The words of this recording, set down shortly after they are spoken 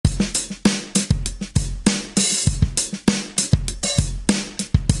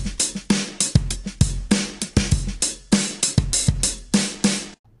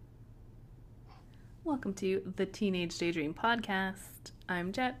welcome to the Teenage Daydream podcast.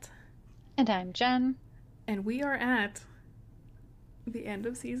 I'm Jet, And I'm Jen. and we are at the end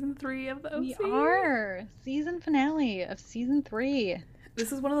of season 3 of the We OC. are season finale of season 3.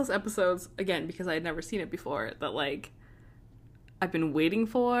 This is one of those episodes, again, because I had never seen it before, that, like, I've been waiting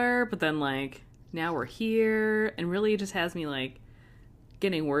for, but then, like, now we're here, and really it just has me, like,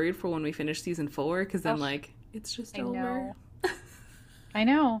 getting worried for when we finish season 4, because then, like, it's just I over. know. I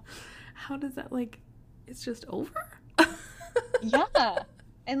know. How does that, like, it's just over? Yeah.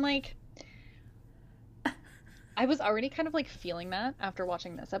 And like, I was already kind of like feeling that after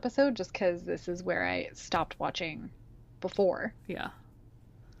watching this episode, just because this is where I stopped watching before. Yeah.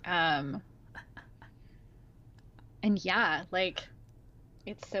 And yeah, like,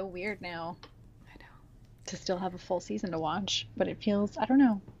 it's so weird now I know. to still have a full season to watch, but it feels, I don't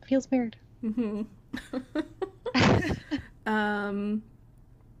know, it feels weird. Mm-hmm.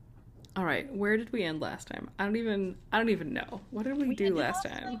 All right, where did we end last time? I don't even know. What did we do ended last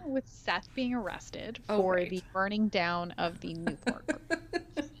time? with Seth being arrested Oh, for right. the burning down of the Newport group.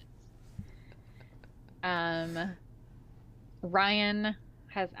 Ryan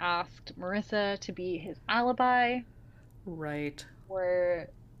has asked Marissa to be his alibi Right. for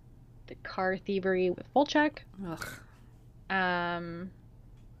the car thievery with Volchek. Ugh.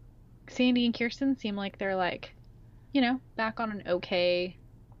 Sandy and Kirsten seem like they're like, back on an okay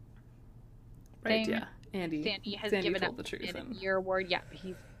Right, thing. yeah. Sandy has Sandy given told up the truth. in And... a year award. Yeah,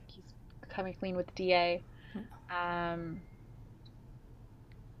 he's coming clean with the DA.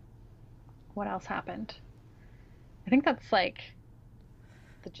 What else happened? I think that's like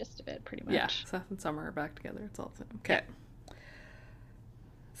the gist of it, pretty much. Yeah, Seth and Summer are back together. It's all the same. Okay.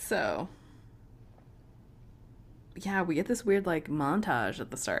 So, yeah, we get this weird, like, montage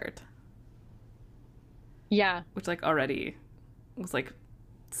at the start, Yeah. which, like, already was, like,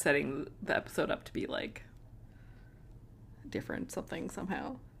 setting the episode up to be, like, different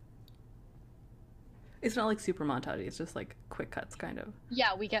somehow. It's not, like, super montage. It's just, like, quick cuts, kind of.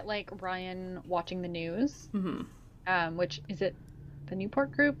 Yeah, we get like Ryan watching the news, Mm-hmm. which is it the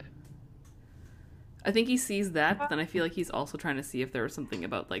Newport group? I think he sees that, but then I feel like he's also trying to see if there was something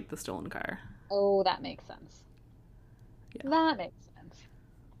about, like, the stolen car. Oh, that makes sense. Yeah. That makes sense.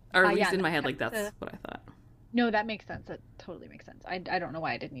 Or at Yeah, least in no, my head, like, that's that's what I thought. No, that makes sense. That totally makes sense. I don't know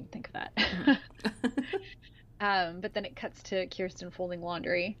why I didn't even think of that. But then it cuts to Kirsten folding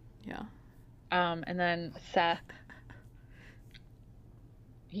laundry. Yeah. And then Seth,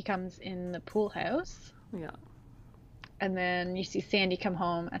 he comes in the pool house. Yeah. And then you see Sandy come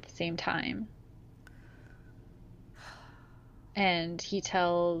home at the same time. And he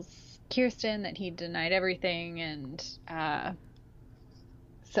tells Kirsten that he denied everything, and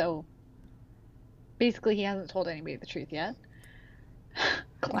so basically he hasn't told anybody the truth yet.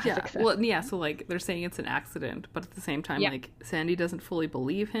 Classic Yeah. Seth. Well, yeah, so, like, they're saying it's an accident, but at the same time, Yeah. like, Sandy doesn't fully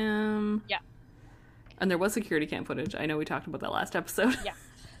believe him. Yeah. And there was security cam footage. I know we talked about that last episode. Yeah.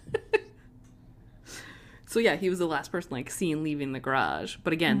 So, yeah, he was the last person, like, seen leaving the garage.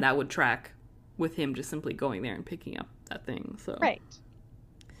 But again, Mm-hmm. that would track with him just simply going there and picking up that thing, so. Right.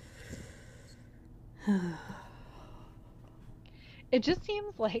 It just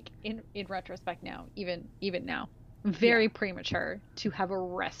seems like in retrospect now, even now, very premature to have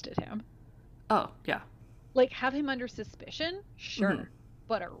arrested him. Oh, yeah. Like, have him under suspicion, sure, Mhm.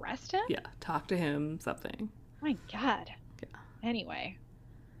 but arrest him? Yeah. Talk to him, something. My God. Yeah. Anyway,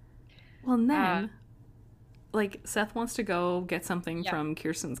 Well, and then, like, Seth wants to go get something Yeah. from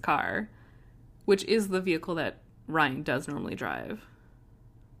Kirsten's car, which is the vehicle that Ryan does normally drive.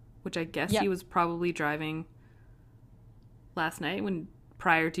 Which I guess Yeah. he was probably driving last night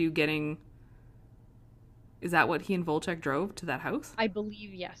prior to getting... Is that what he and Volchek drove to that house? I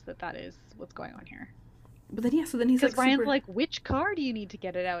believe, yes, that is what's going on here. But then, yeah, so then he's like Because Ryan's super... like, which car do you need to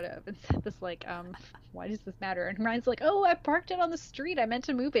get it out of? And Seth is like, why does this matter? And Ryan's like, oh, I parked it on the street. I meant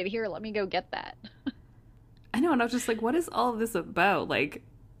to move it. Here, let me go get that. I know, and I was just like, what is all of this about? Like,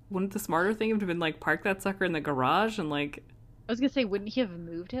 wouldn't the smarter thing have been, like, park that sucker in the garage and, like... I was gonna say, wouldn't he have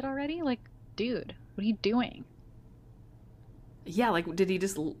moved it already? Like, dude, what are you doing? Yeah, like, did he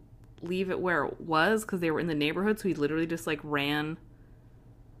just leave it where it was because they were in the neighborhood, so he literally just, like, ran...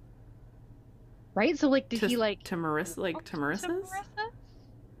 Right? So, like, did he, like... to Marissa, like, to Marissa's? Marissa?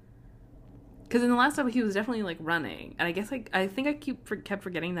 Because in the last episode, he was definitely, like, running. And I guess, like, I think I kept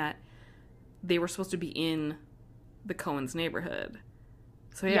forgetting that they were supposed to be in the Cohen's neighborhood.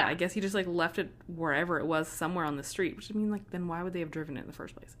 So, yeah, Yeah. I guess he just, like, left it wherever it was, somewhere on the street. Which, I mean, like, then why would they have driven it in the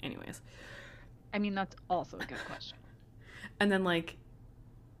first place? Anyways. I mean, that's also a good question. And then, like,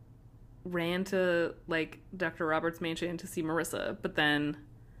 ran to, like, Dr. Roberts' mansion to see Marissa. But then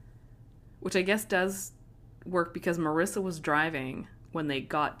Which I guess does work because Marissa was driving when they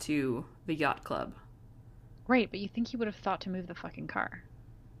got to the yacht club. Right, but you think he would have thought to move the fucking car.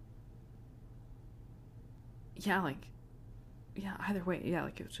 Yeah, like, yeah, either way, yeah,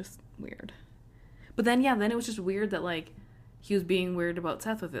 like, it was just weird. But then, yeah, then it was just weird that, like, he was being weird about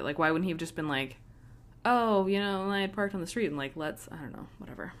Seth with it. Like, why wouldn't he have just been like, oh, you know, I had parked on the street and, like, let's, I don't know,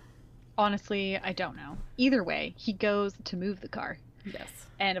 whatever. Honestly, I don't know. Either way, he goes to move the car. Yes.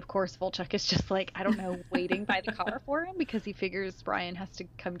 And of course, Volchuk is just like, I don't know, waiting by the car for him because he figures Brian has to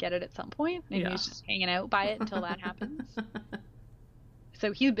come get it at some point, and he's just hanging out by it until that happens.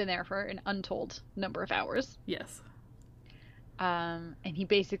 So he's been there for an untold number of hours. Yes. And he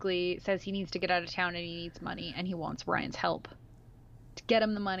basically says he needs to get out of town and he needs money, and he wants Ryan's help to get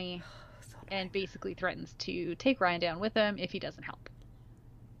him the money, and basically threatens to take Ryan down with him if he doesn't help.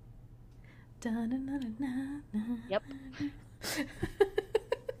 Yep.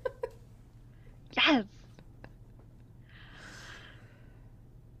 Yes.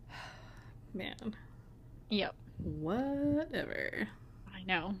 Man. Yep. Whatever. I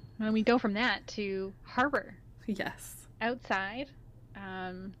know. And we go from that to Harbor. Yes. Outside,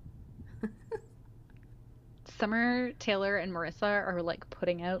 Summer, Taylor, and Marissa are like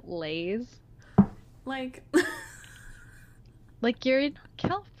putting out lays. Like, Like, you're in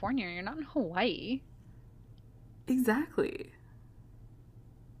California, you're not in Hawaii. exactly.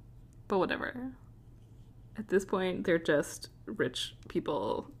 But whatever. At this point, they're just rich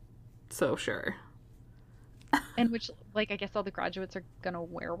people, so sure. And which, like, I guess all the graduates are gonna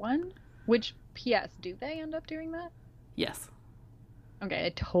wear one. Which, P.S., do they end up doing that? Yes. Okay,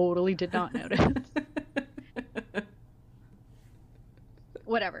 I totally did not notice.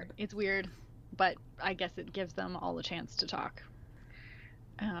 Whatever, it's weird, but I guess it gives them all a chance to talk.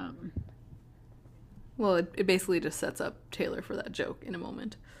 Well, it basically just sets up Taylor for that joke in a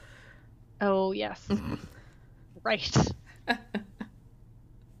moment. Oh, yes. Right.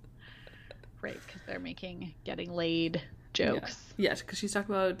 Right, because they're making getting laid jokes. Yeah, because she's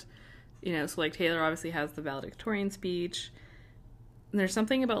talking about, you know, so like Taylor obviously has the valedictorian speech. And there's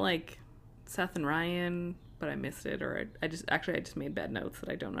something about like Seth and Ryan, but I missed it, or I just made bad notes that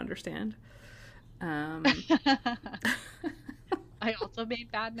I don't understand. I also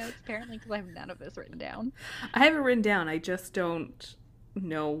made bad notes apparently because I have none of this written down. I have it written down. I just don't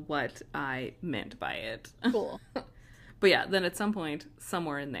know what I meant by it. Cool. But yeah, then at some point,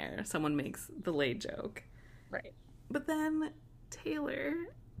 somewhere in there, someone makes the laid joke. Right. But then Taylor,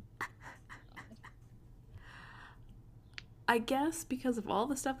 I guess because of all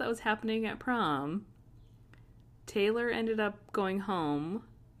the stuff that was happening at prom, Taylor ended up going home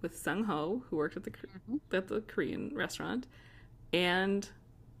with Sung Ho, who worked at the Korean restaurant, and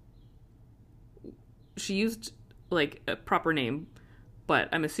she used like a proper name, but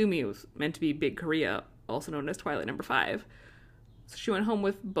I'm assuming it was meant to be Big Korea, also known as Twilight Number 5. So she went home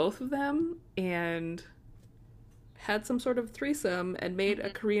with both of them and had some sort of threesome and made a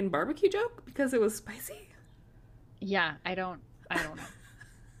Korean barbecue joke because it was spicy. Yeah, I don't know.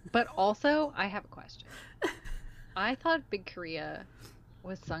 But also, I have a question. I thought Big Korea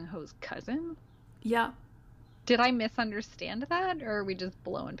was Sung Ho's cousin. Yeah. Did I misunderstand that, or are we just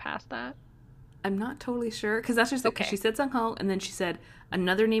blowing past that? I'm not totally sure, because that's just okay. She said Sung Ho, and then she said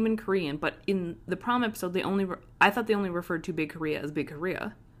another name in Korean, but in the prom episode, I thought they only referred to Big Korea as Big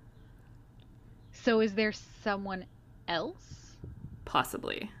Korea. So is there someone else?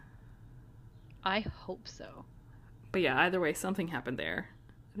 Possibly. I hope so. But yeah, either way, something happened there.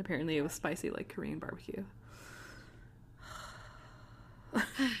 And apparently it was spicy like Korean barbecue.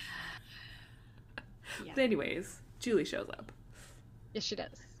 Yeah. But anyways, Julie shows up. Yes, she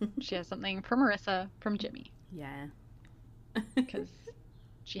does. She has something for Marissa from Jimmy. Yeah. Because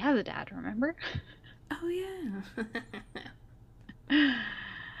she has a dad, remember? Oh, yeah.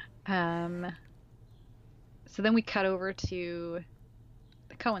 So then we cut over to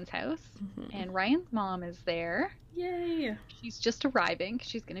the Cohen's house, and Ryan's mom is there. Yay! She's just arriving.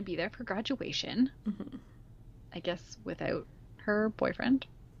 She's going to be there for graduation. I guess without her boyfriend.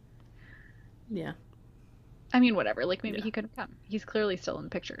 Yeah. I mean, whatever. Like, maybe he could have come. He's clearly still in the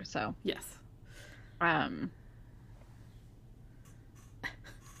picture, so. Yes. So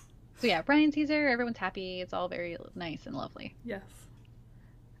yeah, Brian sees her. Everyone's happy. It's all very nice and lovely. Yes.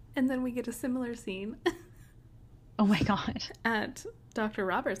 And then we get a similar scene. Oh my god. At Dr.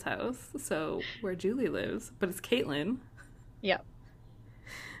 Roberts' house, so where Julie lives, but it's Caitlin. Yep.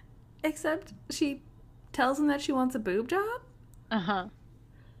 Except she tells him that she wants a boob job. Uh-huh.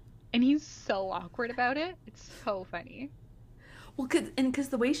 And he's so awkward about it. It's so funny. Well, because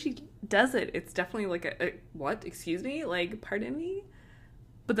the way she does it, it's definitely like a what? Excuse me? Like, pardon me?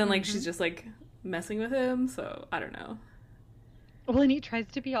 But then, like, she's just, like, messing with him, so I don't know. Well, and he tries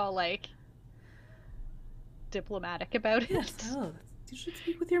to be all, like, diplomatic about it. Yes, oh, you should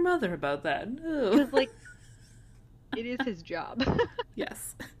speak with your mother about that. Because, like, it is his job.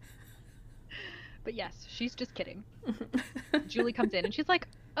 Yes. But yes, she's just kidding. Julie comes in and she's like,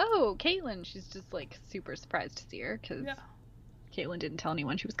 oh, Caitlin. She's just, like, super surprised to see her because Caitlin didn't tell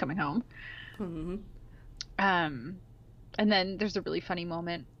anyone she was coming home. Mm-hmm. And then there's a really funny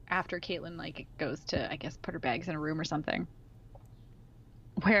moment after Caitlin, like, goes to, I guess, put her bags in a room or something,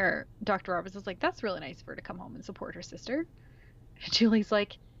 where Dr. Roberts is like, that's really nice of her to come home and support her sister. And Julie's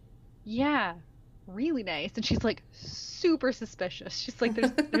like, yeah, really nice. And she's, like, super suspicious. She's like,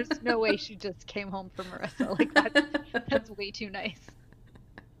 there's no way she just came home from Marissa. Like, that's way too nice.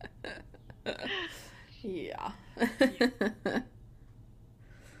 Yeah.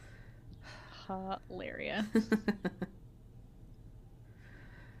 Hilarious.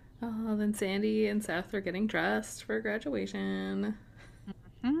 Oh, then Sandy and Seth are getting dressed for graduation.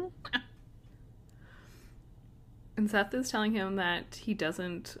 Mm-hmm. And Seth is telling him that he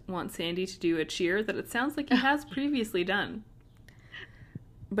doesn't want Sandy to do a cheer that it sounds like he has previously done.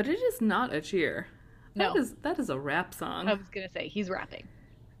 But it is not a cheer. No. That is a rap song. I was going to say, he's rapping.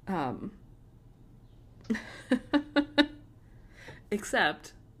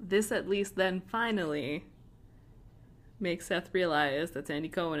 Except, this at least then finally makes Seth realize that Sandy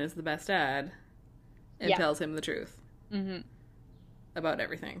Cohen is the best dad and tells him the truth. Mm-hmm. About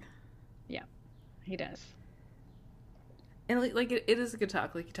everything. Yeah, he does. And, like, it is a good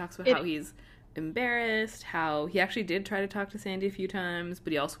talk. Like, he talks about how he's embarrassed, how he actually did try to talk to Sandy a few times,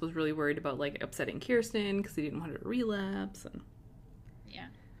 but he also was really worried about, like, upsetting Kirsten because he didn't want her to relapse. And yeah.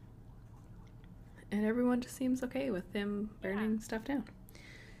 And everyone just seems okay with him burning stuff down.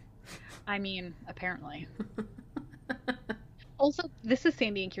 I mean, apparently. Also, this is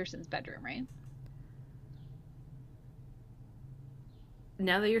Sandy and Kirsten's bedroom, right?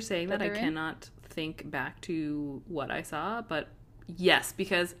 Now that you're saying that, I cannot think back to what I saw, but yes,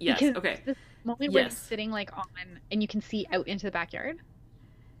 because okay. This moment where he's sitting, like, on, and you can see out into the backyard.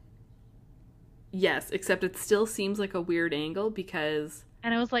 Yes, except it still seems like a weird angle because...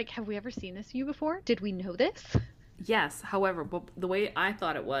 And I was like, have we ever seen this view before? Did we know this? Yes, however, the way I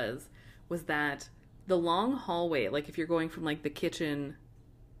thought it was that the long hallway, like if you're going from, like, the kitchen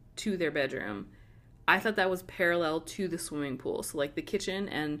to their bedroom, I thought that was parallel to the swimming pool. So, like, the kitchen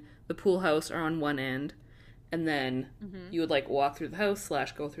and the pool house are on one end, and then you would, like, walk through the house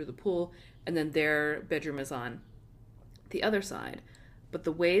 / go through the pool, and then their bedroom is on the other side. But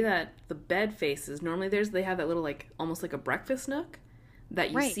the way that the bed faces, normally they have that little, like, almost like a breakfast nook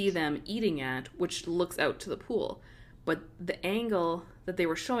that you see them eating at, which looks out to the pool. But the angle that they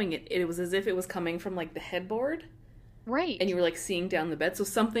were showing it was as if it was coming from, like, the headboard. Right. And you were, like, seeing down the bed. So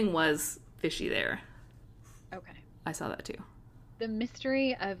something was fishy there. Okay. I saw that too. The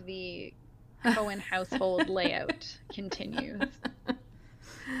mystery of the Cohen household layout continues.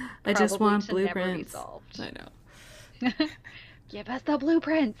 I just want blueprints. Never be solved. I know. Give us the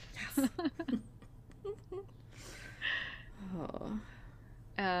blueprints. Yes. Oh.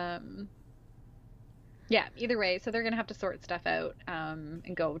 Yeah, either way, so they're gonna have to sort stuff out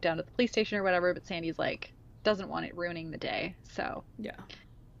and go down to the police station or whatever, but Sandy's like doesn't want it ruining the day, so yeah,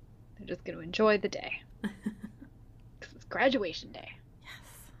 they're just gonna enjoy the day. Because it's graduation day.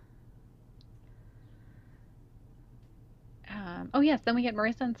 Yes. Oh yes, then we get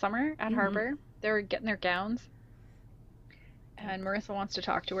Marissa and Summer at Harbor. They're getting their gowns, and Marissa wants to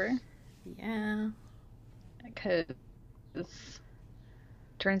talk to her. Yeah. Because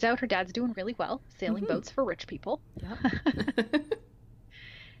turns out her dad's doing really well, sailing boats for rich people. Yep.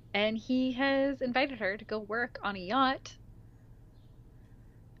 And he has invited her to go work on a yacht.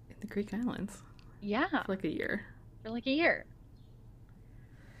 In the Greek Islands. Yeah. For like a year. I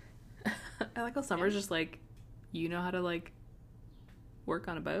like how Summer's just like, you know how to, like, work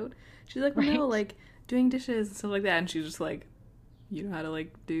on a boat? She's like, well, no, like, doing dishes and stuff like that. And she's just like, you know how to,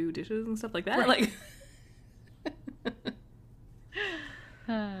 like, do dishes and stuff like that? Right. Like...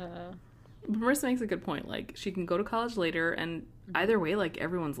 But Marissa makes a good point. Like, she can go to college later, and either way, like,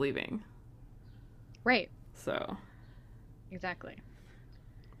 everyone's leaving. Right. So. Exactly.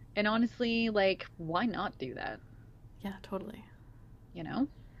 And honestly, like, why not do that? Yeah, totally. You know?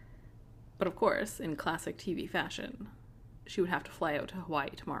 But of course, in classic TV fashion, she would have to fly out to Hawaii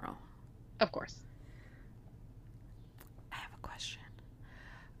tomorrow. Of course. I have a question.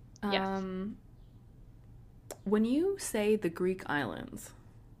 Yes. When you say the Greek islands...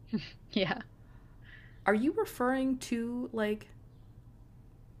 Yeah. Are you referring to, like,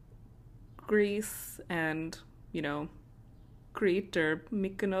 Greece and, you know, Crete or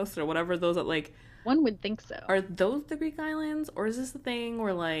Mykonos or whatever those are, like, one would think so. are those the Greek islands, or is this the thing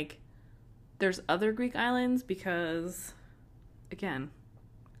where like there's other Greek islands? Because again,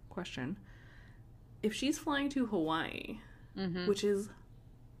 question, if she's flying to Hawaii, which is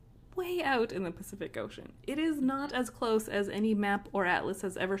way out in the Pacific Ocean, it is not as close as any map or atlas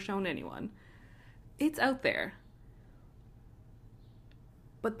has ever shown anyone. It's out there.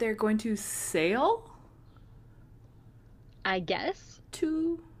 But they're going to sail? I guess.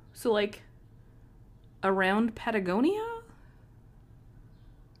 So like around Patagonia?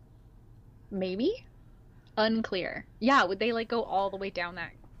 Maybe? Unclear. Yeah, would they like go all the way down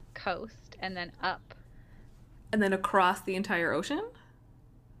that coast and then up? And then across the entire ocean?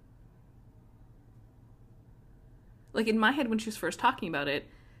 Like, in my head, when she was first talking about it,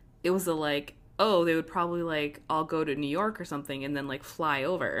 it was a like, oh, they would probably like all go to New York or something and then like fly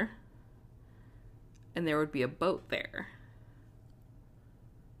over. And there would be a boat there.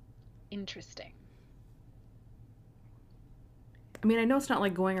 Interesting. I mean, I know it's not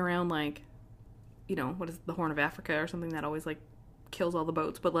like going around like, you know, what is it, the Horn of Africa or something that always like kills all the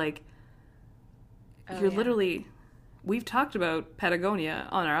boats, but like you're literally, we've talked about Patagonia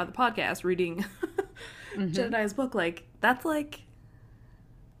on our other podcast, reading Jedediah's book, like that's like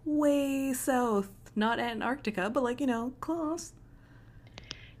way south, not Antarctica, but like, you know, close.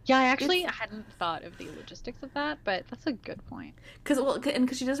 Yeah, I actually hadn't thought of the logistics of that, but that's a good point.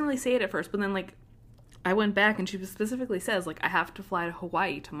 Because she doesn't really say it at first, but then like I went back and she specifically says like I have to fly to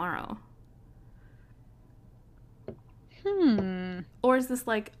Hawaii tomorrow. Or is this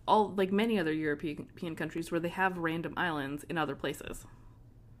like all like many other European countries where they have random islands in other places?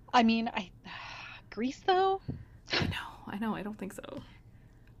 I mean, Greece though? I know. I don't think so.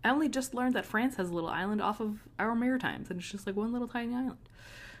 I only just learned that France has a little island off of our Maritimes, and it's just like one little tiny island.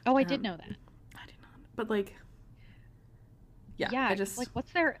 Oh, I did know that. I did not. But like, yeah, I just like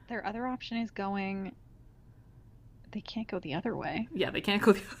what's their other option is going. They can't go the other way. Yeah, they can't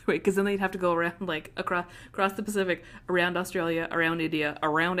go the other way because then they'd have to go around like across the Pacific, around Australia, around India,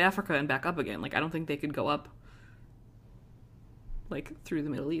 around Africa, and back up again. Like I don't think they could go up like through the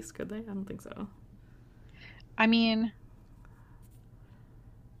Middle East, could they? I don't think so. I mean,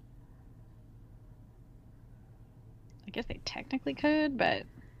 I guess they technically could, but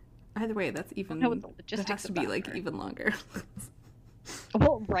either way, that's even. That has to be like even longer.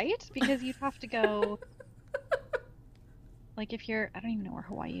 Well, right? Because you'd have to go. Like if you're, I don't even know where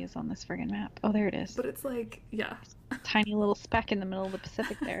Hawaii is on this friggin' map. Oh, there it is. But it's like, yeah. Tiny little speck in the middle of the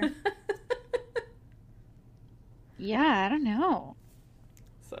Pacific there. Yeah, I don't know.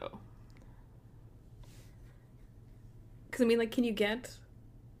 So. Because I mean, like, can you get?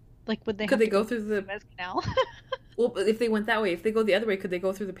 Like, would they? Could they go through the Suez Canal? Well, if they went that way, if they go the other way, could they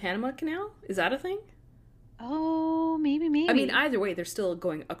go through the Panama Canal? Is that a thing? Oh, maybe. I mean, either way, they're still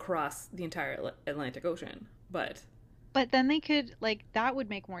going across the entire Atlantic Ocean, but. But then they could, like, that would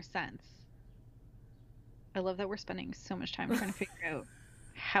make more sense. I love that we're spending so much time trying to figure out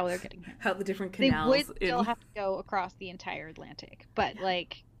how they're getting here. How the different canals. They would still have to go across the entire Atlantic. But,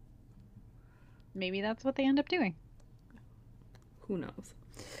 like, maybe that's what they end up doing. Who knows?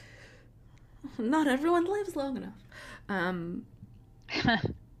 Not everyone lives long enough.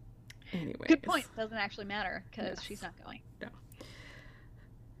 Anyway. Good point. Doesn't actually matter because she's not going. No.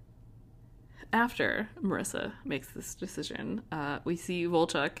 After Marissa makes this decision, we see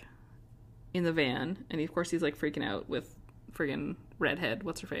Volchok in the van, and of course he's like freaking out with friggin' redhead.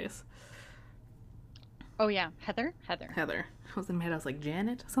 What's her face? Oh yeah, Heather. I was in my head. I was like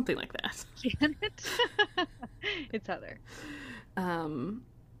Janet, something like that. Janet. It's Heather.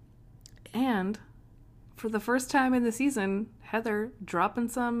 And for the first time in the season, Heather dropping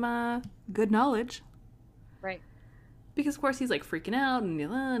some good knowledge. Right. Because, of course, he's, like, freaking out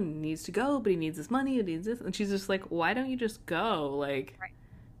and needs to go, but he needs this money, he needs this. And she's just like, why don't you just go? Like, right.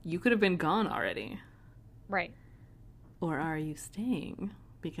 You could have been gone already. Right. Or are you staying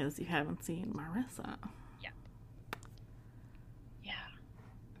because you haven't seen Marissa? Yeah. Yeah.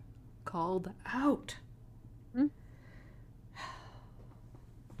 Called out. Hmm?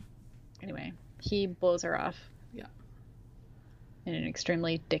 Anyway, he blows her off. Yeah. In an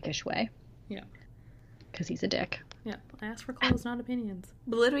extremely dickish way. Yeah. Because he's a dick. Yeah, I asked for clothes, not opinions.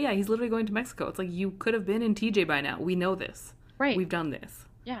 But literally, yeah, he's literally going to Mexico. It's like, you could have been in TJ by now. We know this. Right. We've done this.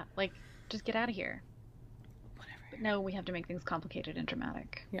 Yeah, like, just get out of here. Whatever. But no, we have to make things complicated and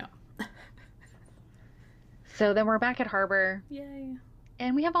dramatic. Yeah. So then we're back at Harbor. Yay.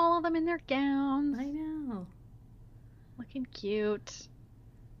 And we have all of them in their gowns. I know. Looking cute.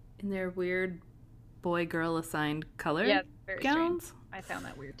 In their weird boy-girl assigned color yeah, very gowns. strange. I found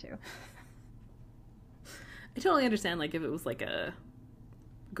that weird, too. I totally understand, like, if it was, like, a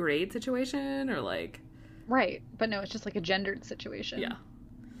grade situation or, like... Right. But no, it's just, like, a gendered situation. Yeah.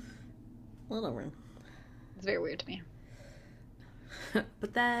 Whatever. It's very weird to me.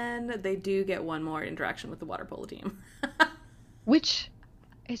 But then they do get one more interaction with the water polo team. Which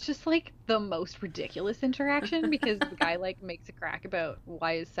is just, like, the most ridiculous interaction because the guy, like, makes a crack about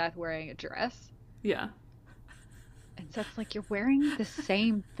why is Seth wearing a dress. Yeah. And Seth's like, you're wearing the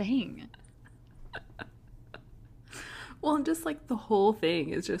same thing. Well, and just, like, the whole thing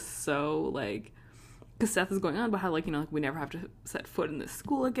is just so, like... Because Seth is going on about how, like, you know, like, we never have to set foot in this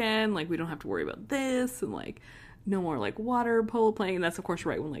school again. Like, we don't have to worry about this. And, like, no more, like, water polo playing. And that's, of course,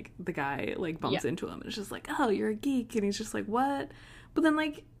 right when, like, the guy, like, bumps into him. And it's just like, oh, you're a geek. And he's just like, what? But then,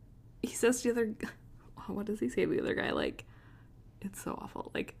 like, he says to the other... What does he say to the other guy? Like, it's so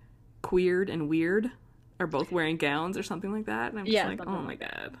awful. Like, queered and weird are both wearing gowns or something like that. And I'm just like, oh, my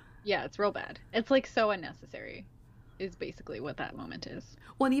God. Yeah, it's real bad. It's, like, so unnecessary is basically what that moment is.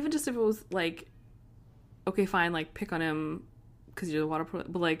 Well, and even just if it was, like... Okay, fine, like, pick on him because you're the water polo,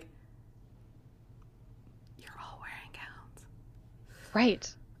 but, like, you're all wearing gowns.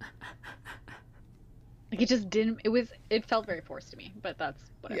 Right. Like, it just didn't, it felt very forced to me, but that's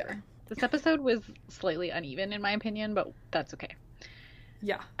whatever. Yeah. This episode was slightly uneven, in my opinion, but that's okay.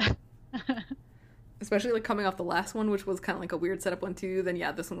 Yeah. Especially, like, coming off the last one, which was kind of, like, a weird setup one, too, then,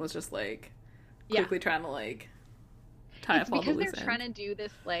 yeah, this one was just, like, quickly trying to, like, tie up all the loose ends. Because they're trying to do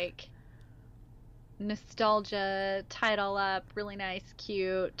this, like... nostalgia, tie it all up, really nice,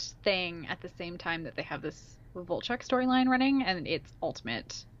 cute thing at the same time that they have this Volchok storyline running and its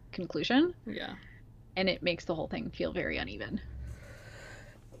ultimate conclusion. Yeah. And it makes the whole thing feel very uneven.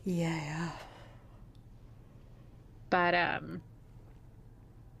 Yeah. But,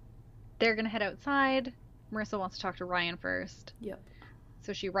 they're gonna head outside. Marissa wants to talk to Ryan first. Yep.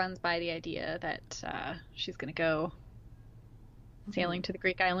 So she runs by the idea that she's gonna go sailing to the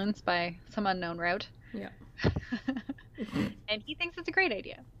Greek islands by some unknown route. Yeah. And he thinks it's a great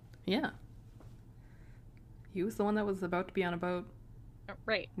idea. Yeah. He was the one that was about to be on a boat.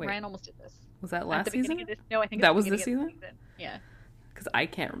 Right. Wait. Ryan almost did this. Was that last season? No, I think that was this season? Yeah. Because I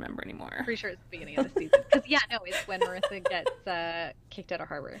can't remember anymore. Pretty sure it's the beginning of the season. Because, yeah, no, it's when Marissa gets kicked out of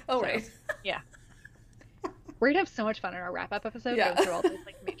harbor. Oh, so, right. Yeah. We're going to have so much fun in our wrap-up episode going through all those,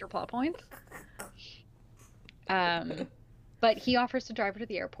 like, major plot points. But he offers to drive her to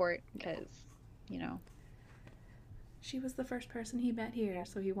the airport because, you know. She was the first person he met here,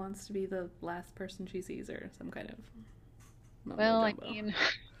 so he wants to be the last person she sees or some kind of... Well, I mean,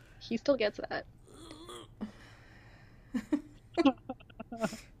 he still gets that.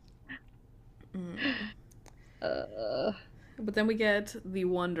 But then we get the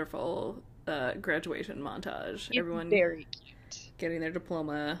wonderful graduation montage. It's everyone very cute. Getting their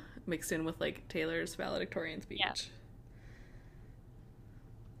diploma mixed in with, like, Taylor's valedictorian speech. Yeah.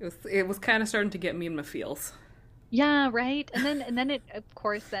 It was kind of starting to get me in my feels. Yeah, right. And then it, of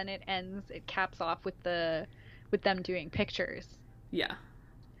course, then it ends. It caps off with them doing pictures. Yeah.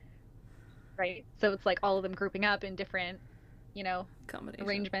 Right. So it's like all of them grouping up in different, you know,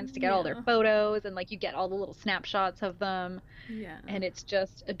 arrangements to get all their photos, and like you get all the little snapshots of them. Yeah. And it's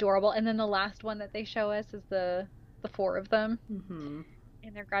just adorable. And then the last one that they show us is the four of them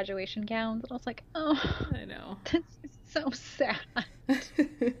in their graduation gowns, and I was like, oh, I know. This is so sad.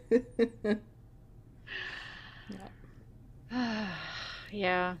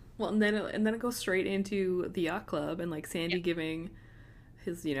 Yeah. Well, and then it goes straight into the yacht club and, like, Sandy giving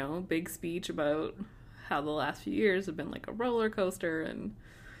his, you know, big speech about how the last few years have been like a roller coaster and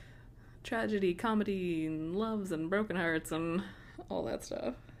tragedy, comedy, and loves and broken hearts and all that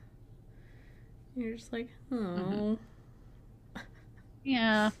stuff. You're just like, oh.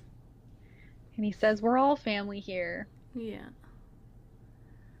 Yeah. And he says, we're all family here. Yeah.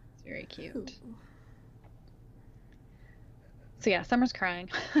 It's very cute. Ooh. So yeah, Summer's crying.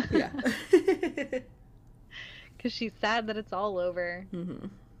 Yeah. Because she's sad that it's all over. Mm-hmm.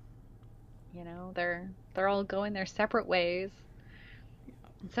 You know, they're all going their separate ways.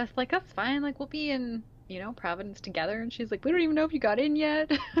 And Seth's like, that's fine. Like, we'll be in, you know, Providence together. And she's like, we don't even know if you got in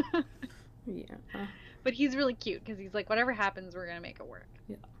yet. Yeah. But he's really cute because he's like, whatever happens, we're going to make it work.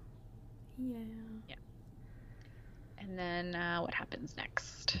 Yeah. Yeah. Yeah. And then what happens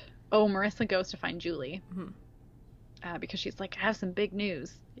next? Oh, Marissa goes to find Julie. Mm-hmm. Because she's like, I have some big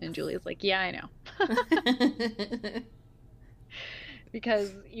news. And Julie's like, yeah, I know.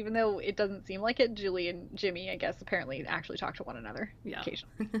 Because even though it doesn't seem like it, Julie and Jimmy, I guess, apparently actually talk to one another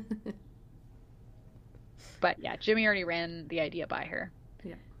occasionally. But yeah, Jimmy already ran the idea by her.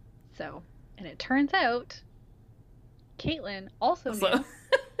 Yeah. So, and it turns out Caitlin also knew.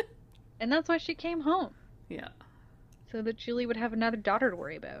 And that's why she came home. Yeah. So that Julie would have another daughter to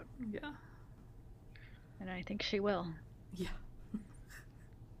worry about. Yeah. And I think she will. Yeah.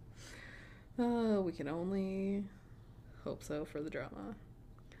 Oh, we can only hope so for the drama.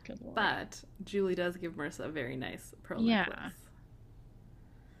 Good Lord. But Julie does give Marissa a very nice pearl Yeah. necklace.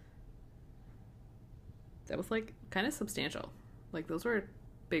 That was like kind of substantial. Like those were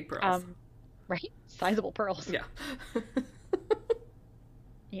big pearls. Right? Sizable pearls. Yeah.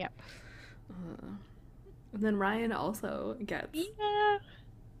 Yep. And then Ryan also gets Yeah.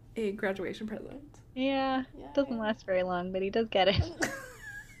 a graduation present. Yeah. Doesn't last very long, but he does get it.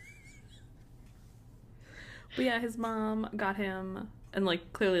 But yeah, his mom got him, and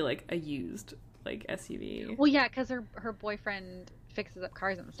like clearly like a used like SUV. Well, yeah, because her boyfriend fixes up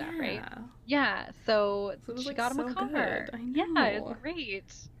cars and stuff, right? Yeah. Yeah. So So it was, she like, got him so a car. good. I Yeah, know. it's great.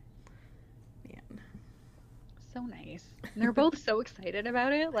 Man. So nice. And they're both so excited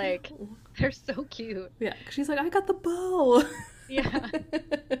about it. Like, they're so cute. Yeah, 'cause she's like, I got the bow. Yeah.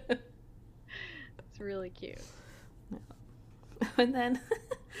 It's really cute. And then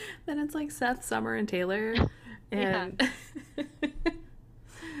it's like Seth, Summer, and Taylor. And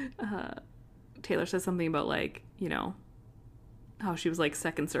Taylor says something about like, you know, how she was like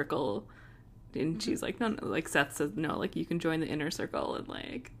second circle. And she's like, no, like Seth says, no, like you can join the inner circle. And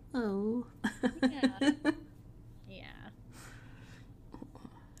like, oh. Yeah. Yeah.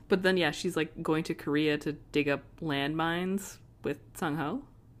 But then, yeah, she's like going to Korea to dig up landmines with Sung-ho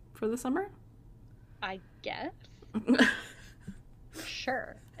for the summer. I guess.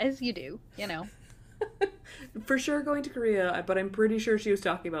 Sure. As you do, you know. For sure going to Korea, but I'm pretty sure she was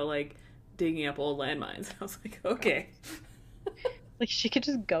talking about like digging up old landmines. I was like, okay. Like, she could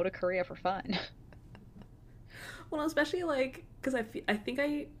just go to Korea for fun. Well, especially like, because I think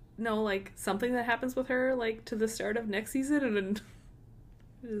I know like something that happens with her like to the start of next season, and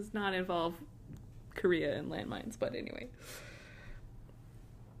it does not involve Korea and landmines. But anyway,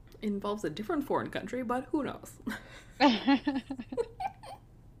 it involves a different foreign country, but who knows?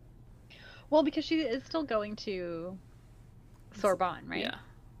 Well, because she is still going to Sorbonne, right? Yeah.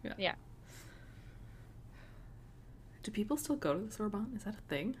 Yeah. Yeah. Do people still go to the Sorbonne? Is that a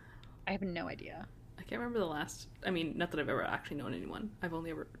thing? I have no idea. I can't remember the last. I mean, not that I've ever actually known anyone. I've only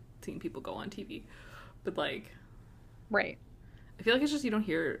ever seen people go on TV. But like, Right. I feel like it's just you don't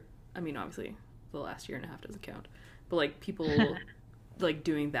hear. I mean, obviously, the last year and a half doesn't count. But like people like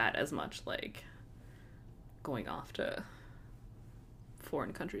doing that as much, like going off to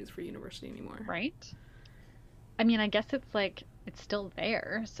foreign countries for university anymore. Right? I mean, I guess it's like, it's still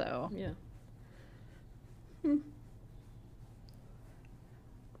there, so. Yeah.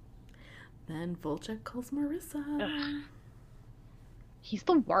 Then Volchek calls Marissa. Ugh. He's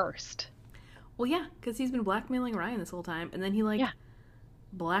the worst. Well, yeah, because he's been blackmailing Ryan this whole time, and then he like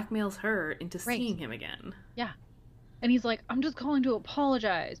blackmails her into seeing him again. Yeah. And he's like, I'm just calling to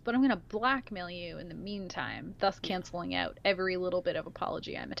apologize, but I'm going to blackmail you in the meantime, thus canceling out every little bit of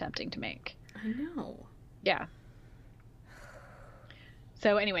apology I'm attempting to make. I know. Yeah.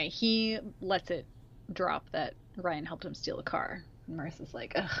 So anyway, he lets it drop that Ryan helped him steal a car. And Marissa's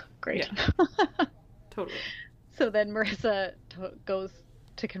like, ugh, great. Yeah. Totally. So then Marissa goes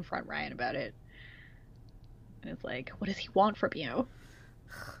to confront Ryan about it. And it's like, what does he want from you?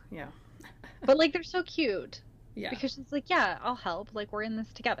 Yeah. But like, they're so cute. Yeah. Because she's like, yeah, I'll help. Like, we're in this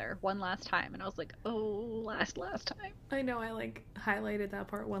together one last time. And I was like, oh, last time. I know, I like highlighted that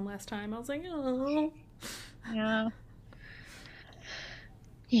part one last time. I was like, oh. Yeah.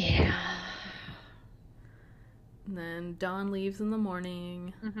 Yeah. And then Dawn leaves in the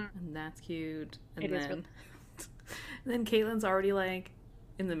morning, Mm-hmm. and that's cute. And It then, is really... and then Caitlin's already like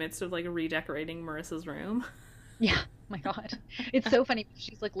in the midst of like redecorating Marissa's room. Yeah. My God. It's so funny.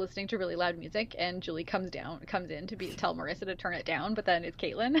 She's like listening to really loud music, and Julie comes in to tell Marissa to turn it down, but then it's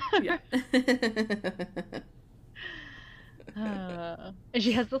Caitlin. Yeah. And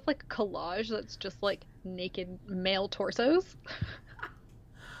she has this like collage that's just like naked male torsos.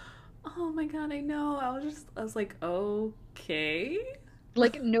 Oh my God, I know. I was like, okay.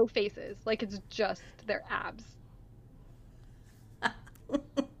 Like no faces. Like it's just their abs.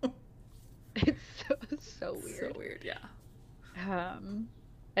 It's so weird. So weird, yeah.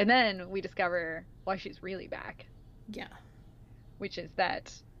 And then we discover why she's really back. Yeah. Which is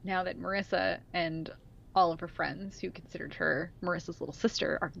that now that Marissa and all of her friends who considered her Marissa's little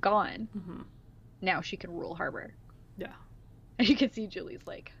sister are gone, Mm-hmm. now she can rule Harbor. Yeah. And you can see Julie's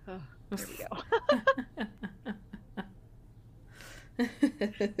like, oh, there we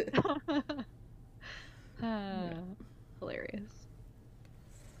go. Hilarious.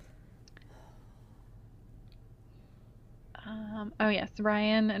 Oh yes,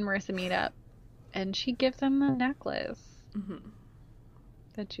 Ryan and Marissa meet up And she gives him the necklace Mm-hmm.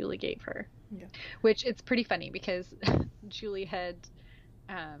 that Julie gave her. Yeah. Which it's pretty funny because Julie had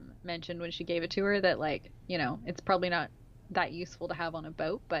mentioned when she gave it to her that, like, you know, it's probably not that useful to have on a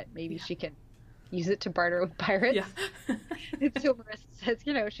boat, but maybe she can use it to barter with pirates. Yeah. And so Marissa says,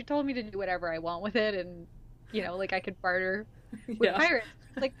 you know, she told me to do whatever I want with it, and, you know, like I could barter with pirates.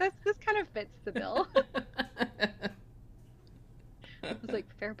 Like, this kind of fits the bill. I was like,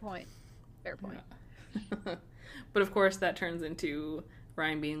 fair point. Fair point. Yeah. But of course that turns into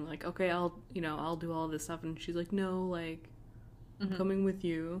Ryan being like, okay, I'll do all this stuff. And she's like, no, like, I'm coming with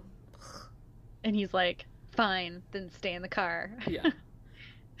you. And he's like, fine, then stay in the car. Yeah.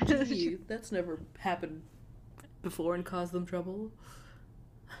 Gee, that's never happened before and caused them trouble.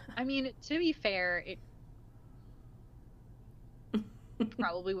 I mean, to be fair, it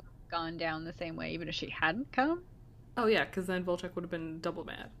probably would have gone down the same way even if she hadn't come. Oh, yeah, because then Volchek would have been double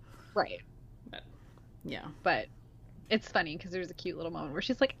mad. Right. But, yeah. But it's funny because there's a cute little moment where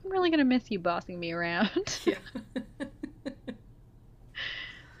she's like, I'm really going to miss you bossing me around. Yeah.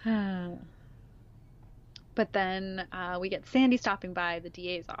 But then we get Sandy stopping by the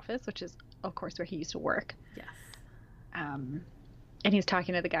DA's office, which is, of course, where he used to work. Yes. And he's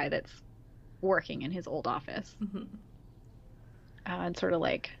talking to the guy that's working in his old office. Mm-hmm. And sort of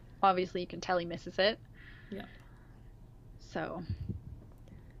like, obviously you can tell he misses it. Yeah. So,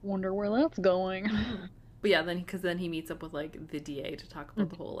 wonder where that's going. But yeah, because then he meets up with, like, the DA to talk about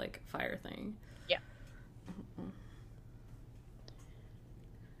the whole, like, fire thing. Yeah.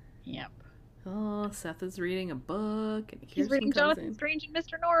 Yep. Oh, Seth is reading a book. And he's reading Jonathan Strange and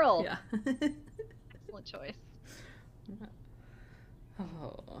Mr. Norrell. Yeah. Excellent choice.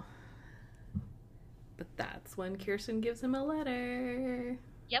 Oh. But that's when Kirsten gives him a letter.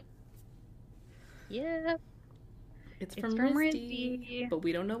 Yep. Yep. It's from Risty, but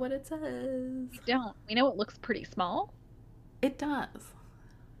we don't know what it says. We don't. We know it looks pretty small. It does.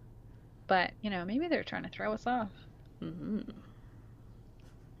 But, you know, maybe they're trying to throw us off. Mm-hmm.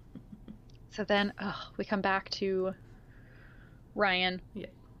 So then, we come back to Ryan. Yeah.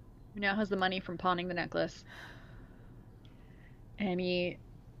 Who now has the money from pawning the necklace. And he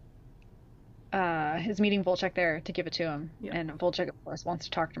is meeting Volchek there to give it to him. Yeah. And Volchek, of course, wants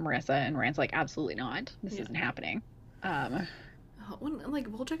to talk to Marissa, and Rand's like, absolutely not. This isn't happening.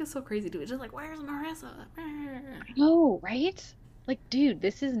 Volchek is so crazy, dude. It's just like, where's Marissa? No, right? Like, dude,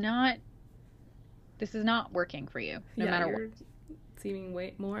 this is not working for you, no matter what. Seeming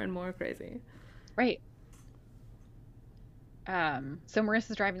way more and more crazy. Right. So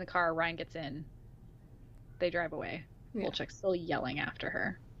Marissa's driving the car, Ryan gets in. They drive away. Yeah. Volchek's still yelling after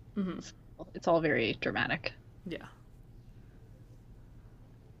her. Mm-hmm. It's all very dramatic. Yeah.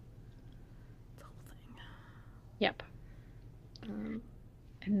 The whole thing. Yep.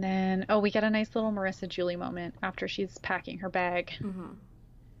 And then, we get a nice little Marissa Julie moment after she's packing her bag. Mm-hmm.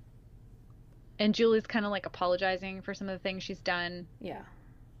 And Julie's kind of like apologizing for some of the things she's done. Yeah.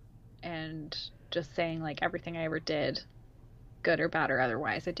 And just saying, like, everything I ever did, good or bad or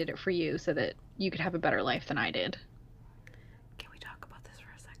otherwise, I did it for you so that you could have a better life than I did. Can we talk about this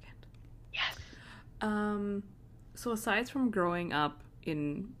for a second? Yes. So aside from growing up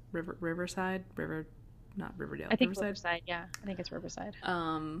in Riverside, not Riverdale. I think Riverside, yeah. I think it's Riverside.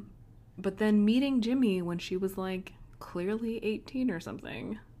 But then meeting Jimmy when she was, like, clearly 18 or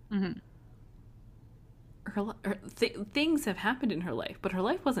something. Mm-hmm. Things have happened in her life, but her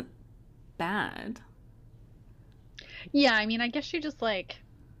life wasn't bad. Yeah, I mean, I guess she just, like...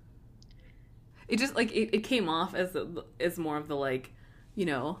 It just, like, it came off as more of the, like, you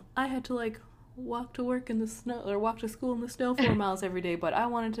know, I had to, like, walk to work in the snow, or walk to school in the snow 4 miles every day, but I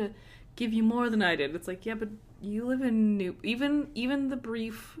wanted to give you more than I did. It's like, yeah, but you live in even the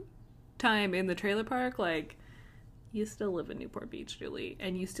brief time in the trailer park, like, you still live in Newport Beach, Julie,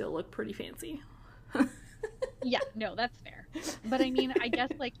 and you still look pretty fancy. Yeah, no, that's fair. But I mean, I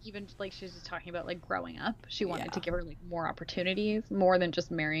guess, like, even, like, she's just talking about, like, growing up. She wanted to give her, like, more opportunities, more than just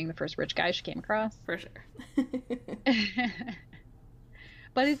marrying the first rich guy she came across. For sure.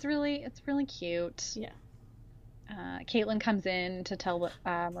 But it's really cute. Yeah. Caitlin comes in to tell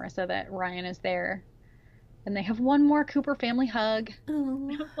Marissa that Ryan is there. And they have one more Cooper family hug.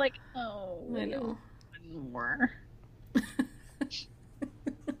 Oh. I was like, oh. I know. One more.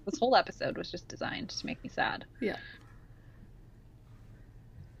 This whole episode was just designed to make me sad. Yeah.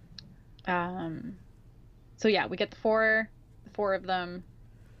 So yeah, we get the four of them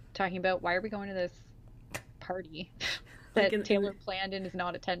talking about why are we going to this party that like Taylor planned and is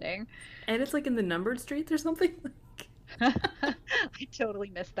not attending. And it's like in the numbered streets or something. I totally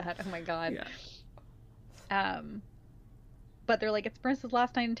missed that. Oh my god. Yeah. but they're like, it's Marissa's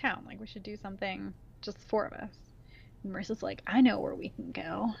last night in town. Like, we should do something, just the four of us. And Marissa's like, I know where we can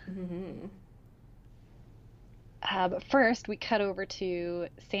go. Mm-hmm. But first, we cut over to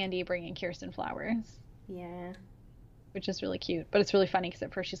Sandy bringing Kirsten flowers. Yeah. Which is really cute. But it's really funny because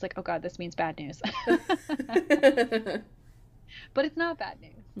at first she's like, oh god, this means bad news. But it's not bad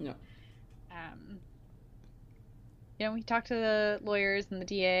news. No. We talked to the lawyers and the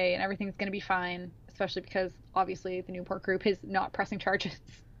DA and everything's going to be fine, especially because obviously the Newport group is not pressing charges.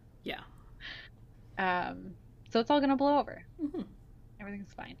 Yeah. So it's all going to blow over. Mm-hmm.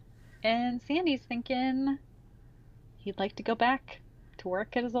 Everything's fine. And Sandy's thinking he'd like to go back to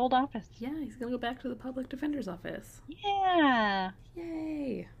work at his old office. Yeah, he's going to go back to the public defender's office. Yeah.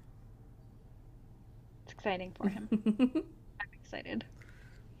 Yay. It's exciting for him. I'm excited.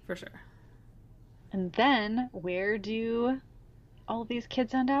 For sure. And then, where do all of these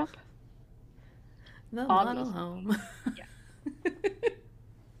kids end up? The model home. Yeah.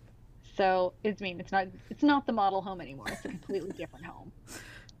 So it's not the model home anymore. It's a completely different home.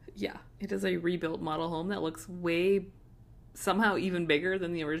 Yeah, it is a rebuilt model home that looks somehow even bigger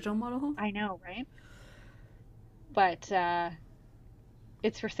than the original model home. I know, right? But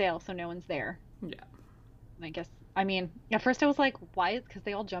it's for sale, so no one's there. Yeah. And I guess, at first I was like, why? Because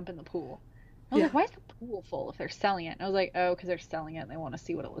they all jump in the pool. I was like, why is the pool full if they're selling it? And I was like, oh, because they're selling it and they want to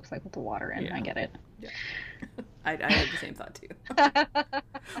see what it looks like with the water in. Yeah. I get it. Yeah. I had the same thought too.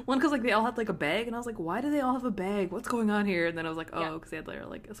 One, because like they all had like a bag, and I was like, why do they all have a bag? What's going on here? And then I was like, oh, because they had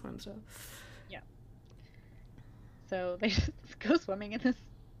like a swim stuff. Yeah. So they just go swimming in this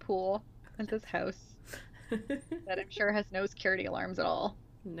pool at this house that I'm sure has no security alarms at all.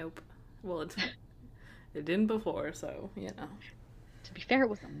 Nope. Well, it didn't before, so To be fair, it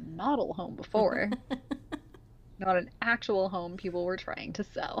was a model home before. Not an actual home people were trying to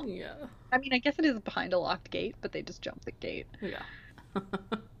sell. Yeah. I guess it is behind a locked gate, but they just jumped the gate. Yeah.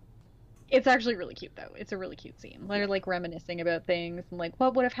 It's actually really cute, though. It's a really cute scene. They're, like, reminiscing about things and, like,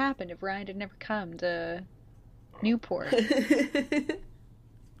 what would have happened if Ryan had never come to Newport?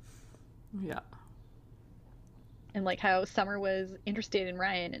 Yeah. And, like, how Summer was interested in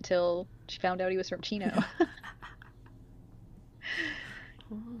Ryan until she found out he was from Chino.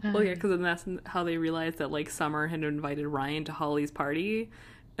 Well, yeah, because then that's how they realized that, like, Summer had invited Ryan to Holly's party,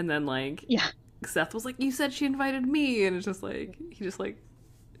 and then, like, Seth was like, you said she invited me, and it's just, like, he just, like,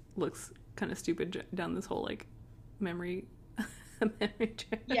 looks kind of stupid down this whole, like, memory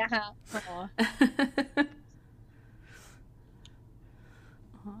trail. Yeah.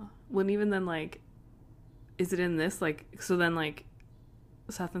 When even then, like, is it in this, like, so then, like,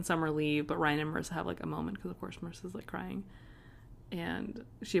 Seth and Summer leave, but Ryan and Marissa have, like, a moment, because, of course, Marissa's, like, crying. And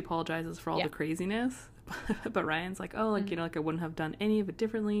she apologizes for all the craziness. But Ryan's like, oh, like, like, I wouldn't have done any of it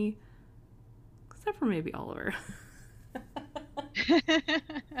differently. Except for maybe Oliver.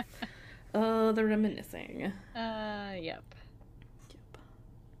 Oh, they're reminiscing. Yep.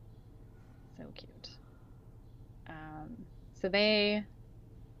 So cute. So they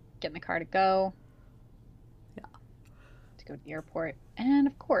get in the car to go. Yeah. To go to the airport. And,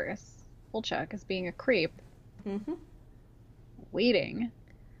 of course, Wolchuk is being a creep. Mm-hmm. Waiting,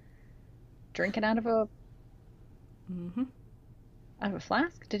 drinking out of a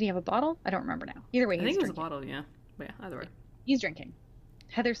flask. Did he have a bottle? I don't remember now. Either way, I think it was a bottle. Yeah, but yeah, either way, he's drinking.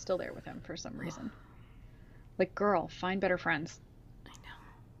 Heather's still there with him for some reason. Like, girl, find better friends.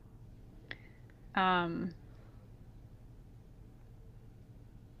 I know.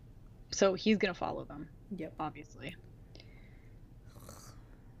 So he's gonna follow them. Yep, obviously.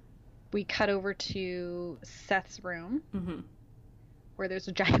 We cut over to Seth's room. Mm-hmm. Where there's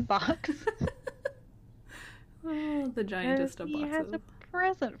a giant box. Oh, the giantest of boxes. He has a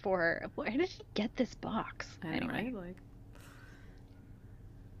present for her. Where did he get this box? I know, right? Like,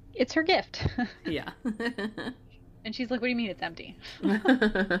 it's her gift. Yeah. And she's like, what do you mean it's empty?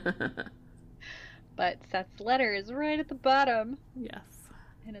 But Seth's letter is right at the bottom. Yes.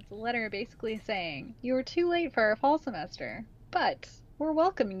 And it's a letter basically saying, you were too late for our fall semester, but we're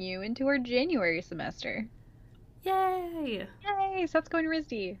welcoming you into our January semester. Yay! Yay! Seth's going to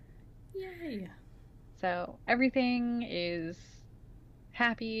RISD. Yay! So everything is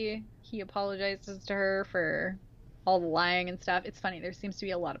happy. He apologizes to her for all the lying and stuff. It's funny. There seems to be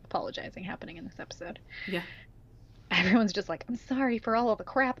a lot of apologizing happening in this episode. Yeah. Everyone's just like, I'm sorry for all of the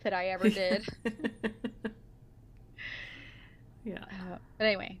crap that I ever did. Yeah. But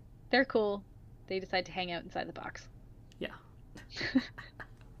anyway, they're cool. They decide to hang out inside the box. Yeah.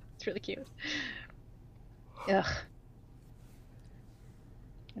 It's really cute. Ugh.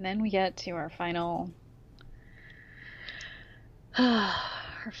 And then we get to our final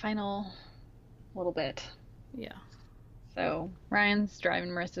little bit. Yeah. So Ryan's driving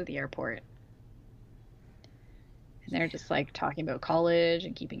Marissa to the airport. And they're just like talking about college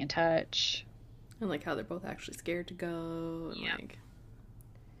and keeping in touch. And like how they're both actually scared to go. And like.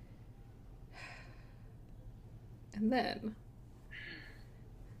 And then.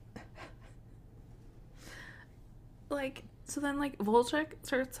 Like, so then like Volchek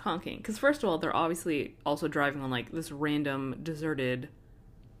starts honking. Because first of all, they're obviously also driving on like this random deserted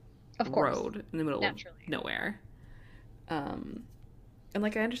road in the middle of nowhere. And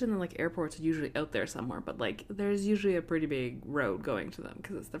like I understand that like airports are usually out there somewhere, but like there's usually a pretty big road going to them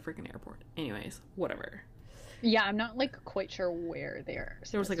because it's the freaking airport. Anyways, whatever. Yeah, I'm not like quite sure where they are.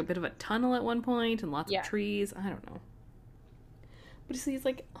 There was like a bit of a tunnel at one point and lots of trees. I don't know. But you see, he's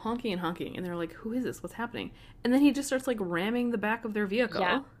like honking and honking, and they're like, "Who is this? What's happening?" And then he just starts like ramming the back of their vehicle.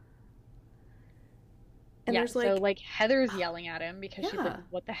 Yeah. And there's like, so like Heather's yelling at him because she's like,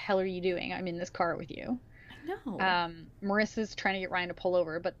 "What the hell are you doing? I'm in this car with you." No. Marissa's trying to get Ryan to pull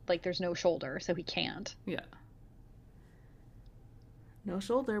over, but like there's no shoulder, so he can't. Yeah. No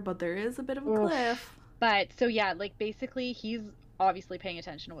shoulder, but there is a bit of a cliff. But so yeah, like basically he's obviously paying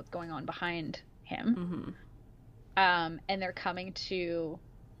attention to what's going on behind him. Mm-hmm. And they're coming to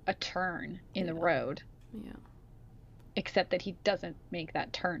a turn in the road. Yeah. Except that he doesn't make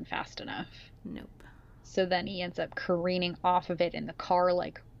that turn fast enough. Nope. So then he ends up careening off of it, and the car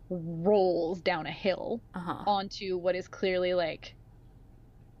like rolls down a hill onto what is clearly like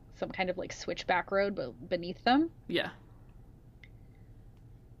some kind of like switchback road but beneath them. Yeah.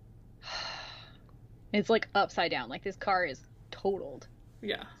 It's like upside down. Like this car is totaled.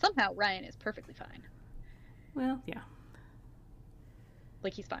 Yeah. Somehow Ryan is perfectly fine. Well, yeah.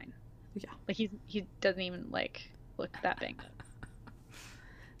 Like he's fine. Yeah. Like he doesn't even like look that big.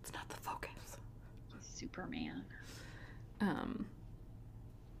 It's not the focus. He's Superman.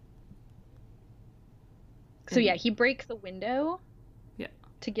 So yeah, he breaks the window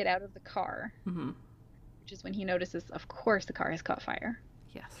to get out of the car, which is when he notices, of course, the car has caught fire.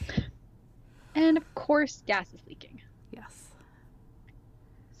 Yes. And of course, gas is leaking. Yes.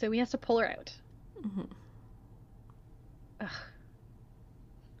 So he has to pull her out. Mm-hmm. Ugh.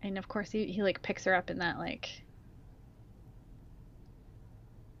 And of course, he like picks her up in that like,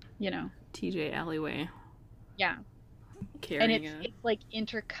 you know, TJ alleyway. Yeah. Carrying and it's like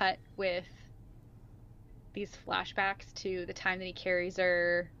intercut with these flashbacks to the time that he carries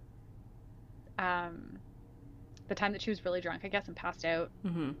her, the time that she was really drunk, I guess, and passed out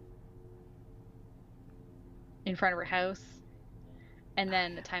in front of her house, and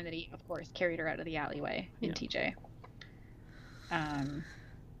then the time that he, of course, carried her out of the alleyway in TJ. And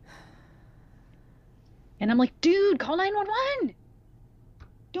I'm like, dude, call 911.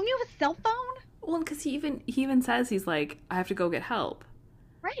 Don't you have a cell phone? Well, because he even says, he's like, I have to go get help.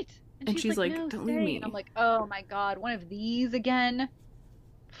 Right. And she's like, no, don't leave me. And I'm like, oh my god, one of these again?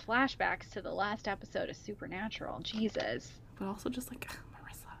 Flashbacks to the last episode of Supernatural. Jesus. But also just like,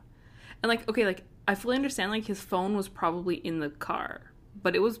 Marissa. And like, okay, like, I fully understand, like, his phone was probably in the car,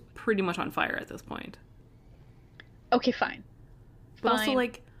 but it was pretty much on fire at this point. Okay, fine. But also,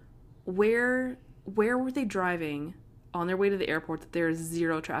 like, where were they driving on their way to the airport that there's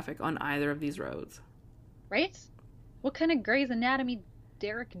zero traffic on either of these roads? Right? What kind of Grey's Anatomy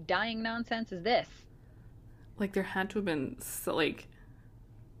Derek dying nonsense is this? Like, there had to have been, like,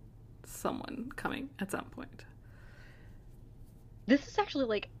 someone coming at some point. This is actually,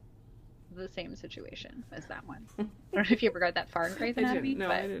 like, the same situation as that one. I don't know if you ever got that far in Grey's Anatomy.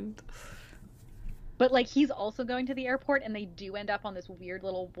 I didn't. But, like, he's also going to the airport, and they do end up on this weird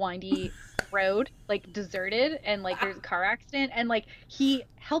little windy road, like, deserted, and, like, there's a car accident, and, like, he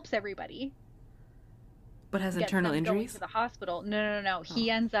helps everybody. But has internal injuries? Going to the hospital. No. Oh. He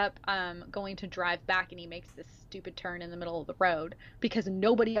ends up going to drive back, and he makes this stupid turn in the middle of the road because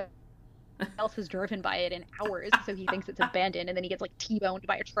nobody else has driven by it in hours, so he thinks it's abandoned, and then he gets, like, T-boned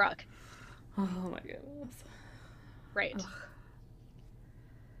by a truck. Oh, my goodness. Right. Ugh.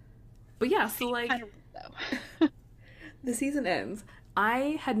 But yeah, so, like, kind of though. the season ends.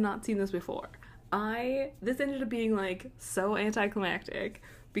 I had not seen this before. This ended up being, like, so anticlimactic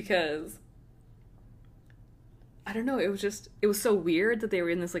because, I don't know, it was so weird that they were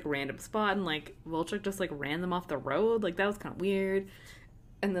in this, like, random spot and, like, Volchek just, like, ran them off the road. Like, that was kind of weird.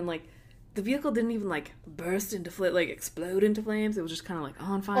 And then, like, the vehicle didn't even, like, burst into like, explode into flames. It was just kind of, like,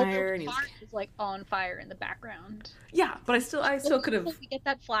 on fire. And he was, like, on fire in the background. Yeah, but I still could have... We get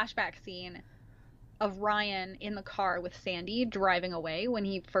that flashback scene of Ryan in the car with Sandy driving away when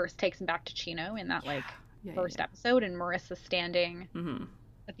he first takes him back to Chino in that, first episode, and Marissa standing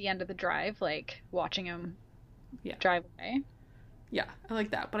at the end of the drive, like, watching him drive away. Yeah, I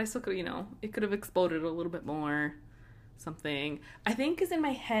like that. But I still could, it could have exploded a little bit more. something. I think because in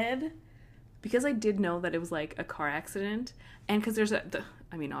my head, because I did know that it was like a car accident, and because there's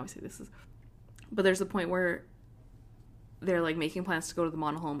I mean, obviously this is, but there's a point where they're like making plans to go to the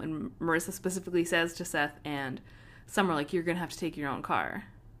motorhome, and Marissa specifically says to Seth and Summer, like, you're gonna have to take your own car.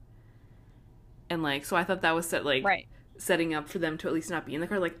 And like, so I thought that was setting up for them to at least not be in the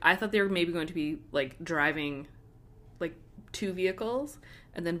car. Like, I thought they were maybe going to be like driving like 2 vehicles,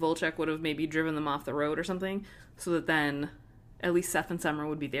 and then Volchek would have maybe driven them off the road or something, so that then at least Seth and Summer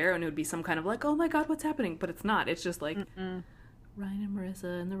would be there, and it would be some kind of like, oh my god, what's happening? But it's not. It's just like Ryan and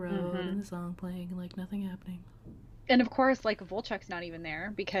Marissa in the road and the song playing, and like nothing happening. And of course, like, Volchek's not even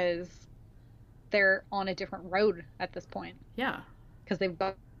there because they're on a different road at this point. Yeah. Because they've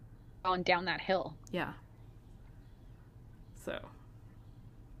gone down that hill. Yeah. So.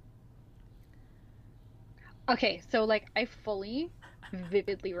 Okay, so like, I fully,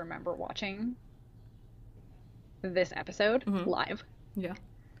 vividly remember watching this episode live. Yeah.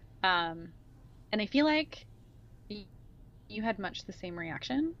 And I feel like you had much the same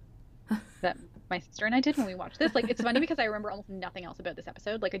reaction that my sister and I did when we watched this. Like, it's funny because I remember almost nothing else about this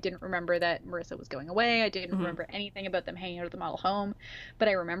episode. Like, I didn't remember that Marissa was going away. I didn't remember anything about them hanging out at the model home. But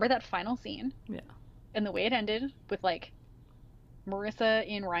I remember that final scene. Yeah. And the way it ended with, like, Marissa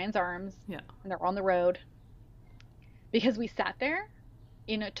in Ryan's arms. Yeah. And they're on the road. Because we sat there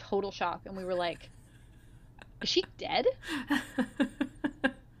in a total shock, and we were like, is she dead?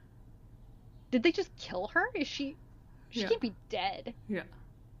 Did they just kill her? She could be dead. Yeah.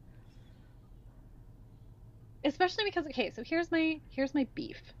 Especially because, okay, so here's my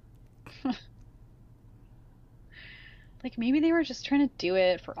beef. Like, maybe they were just trying to do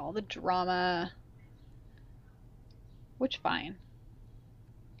it for all the drama. Which, fine.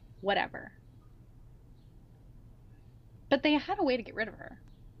 Whatever. But they had a way to get rid of her.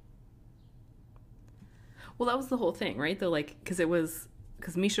 Well, that was the whole thing, right? They're like, because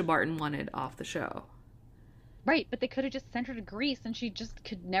Misha Barton wanted off the show. Right, but they could have just sent her to Greece and she just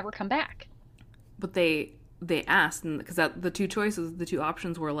could never come back. But they asked, and because the 2 choices, the 2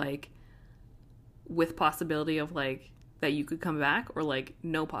 options were like, with possibility of like that you could come back, or like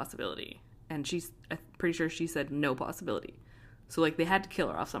no possibility. And I'm pretty sure she said no possibility. So like they had to kill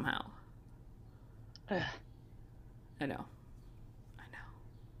her off somehow. Ugh. I know.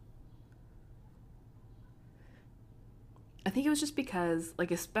 I think it was just because, like,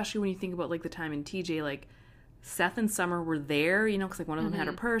 especially when you think about like the time in TJ, like Seth and Summer were there, you know, because like one of them had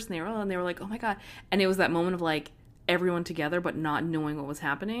her purse, and they were like, oh my god, and it was that moment of like everyone together but not knowing what was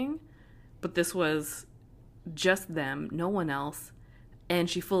happening. But this was just them, no one else, and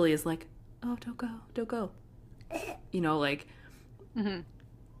she fully is like, oh, don't go, you know, like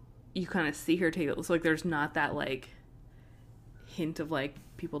you kind of see her take it. So like there's not that like hint of like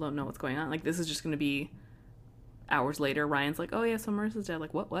people don't know what's going on. Like, this is just going to be hours later. Ryan's like, oh yeah, so Marissa's dead.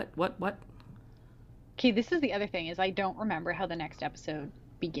 Like, what? Okay, this is the other thing, is I don't remember how the next episode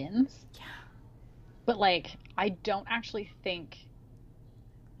begins. Yeah. But, like, I don't actually think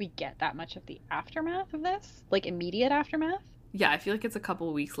we get that much of the aftermath of this. Like, immediate aftermath. Yeah, I feel like it's a couple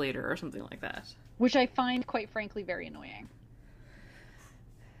of weeks later or something like that. Which I find, quite frankly, very annoying.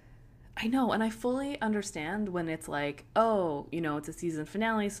 I know, and I fully understand when it's like, oh, you know, it's a season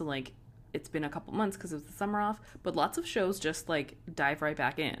finale, so, like, it's been a couple months because it was the summer off, but lots of shows just, like, dive right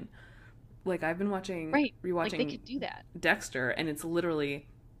back in. Like, I've been rewatching like, they could do that. Dexter, and it's literally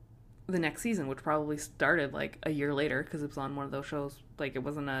the next season, which probably started, like, a year later, because it was on one of those shows, like, it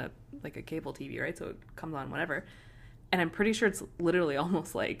wasn't a cable TV, right, so it comes on whenever, and I'm pretty sure it's literally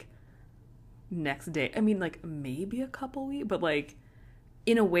almost, like, next day. I mean, like, maybe a couple weeks, but, like,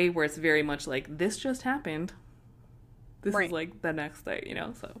 in a way where it's very much like, this just happened. This is like the next day, you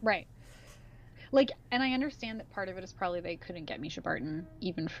know? So right. Like, and I understand that part of it is probably they couldn't get Misha Barton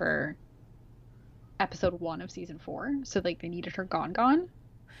even for episode 1 of season 4, so like they needed her gone.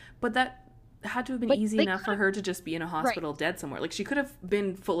 But that had to have been easy enough for her to just be in a hospital dead somewhere. Like, she could have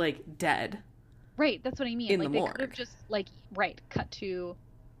been dead. Right, that's what I mean. In like, the they morgue. Could have just cut to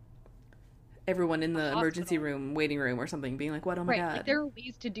everyone in the emergency room, waiting room or something, being like, what, oh my god. Like, there are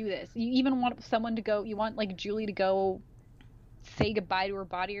ways to do this. You even want someone to go, you want like Julie to go say goodbye to her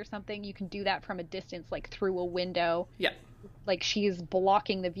body or something, you can do that from a distance, like through a window. Yeah. Like, she's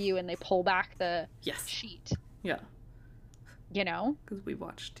blocking the view and they pull back the sheet. Yeah. You know? Because we've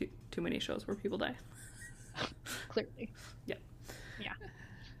watched too many shows where people die. Clearly. Yeah. Yeah.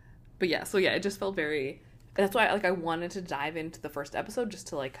 But yeah, so yeah, it just felt very... That's why, like, I wanted to dive into the first episode just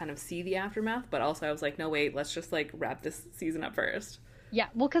to, like, kind of see the aftermath, but also I was like, no, wait, let's just, like, wrap this season up first. Yeah,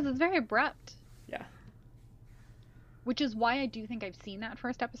 well, because it's very abrupt. Yeah. Which is why I do think I've seen that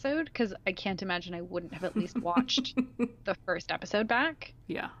first episode, because I can't imagine I wouldn't have at least watched the first episode back.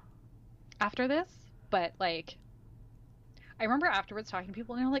 Yeah. After this. But, like, I remember afterwards talking to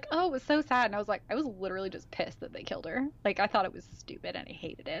people and they were like, oh, it was so sad. And I was like, I was literally just pissed that they killed her. Like, I thought it was stupid and I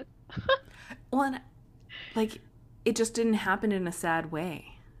hated it. Well, and, like, it just didn't happen in a sad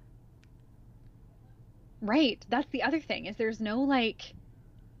way. Right. That's the other thing, is there's no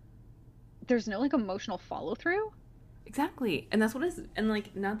emotional follow through. Exactly. And that's what it is. And,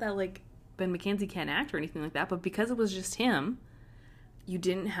 like, not that, like, Ben McKenzie can't act or anything like that, but because it was just him, you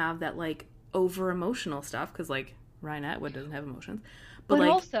didn't have that, like, over emotional stuff, because, like, Ryan Atwood doesn't have emotions. But like,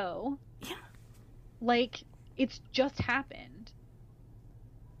 also, yeah, like, it's just happened.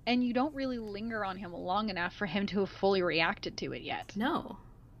 And you don't really linger on him long enough for him to have fully reacted to it yet. No.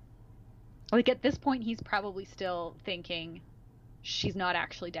 Like, at this point, he's probably still thinking, she's not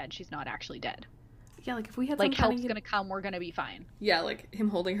actually dead. She's not actually dead. Yeah, like, if we had like, help's gonna come, we're gonna be fine. Yeah, like, him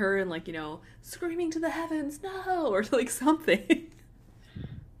holding her and, like, you know, screaming to the heavens, no! Or, like, something.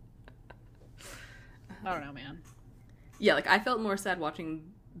 I don't know, man. Yeah, like, I felt more sad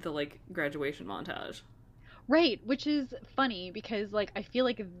watching the, like, graduation montage. Right, which is funny, because, like, I feel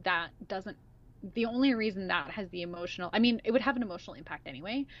like that doesn't... The only reason that has the emotional... I mean, it would have an emotional impact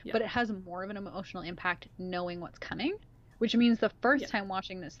anyway, yeah. But it has more of an emotional impact knowing what's coming. Which means the first time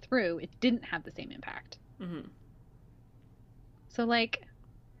watching this through, it didn't have the same impact. Mm-hmm. So, like,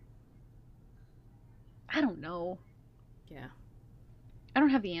 I don't know. Yeah. I don't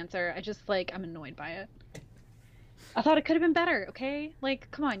have the answer. I just, like, I'm annoyed by it. I thought it could have been better, okay?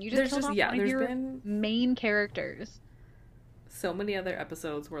 Like, come on, you just killed off one of your main characters. So many other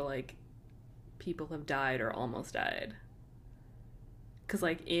episodes where, like, people have died or almost died. Because,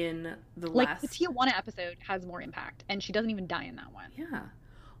 like, in the last... Like, the Tijuana episode has more impact, and she doesn't even die in that one. Yeah.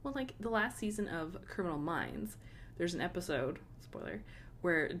 Well, like, the last season of Criminal Minds, there's an episode, spoiler,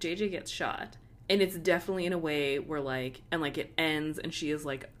 where JJ gets shot, and it's definitely in a way where, like, and, like, it ends, and she is,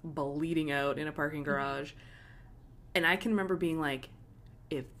 like, bleeding out in a parking garage. Mm-hmm. And I can remember being like,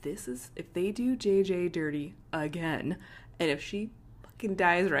 if they do JJ dirty again, and if she fucking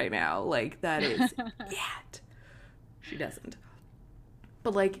dies right now, like, that is it. She doesn't.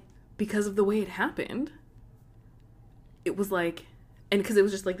 But, like, because of the way it happened, it was like, and because it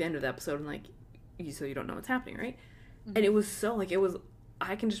was just, like, the end of the episode, and, like, so you don't know what's happening, right? Mm-hmm. And it was so, like,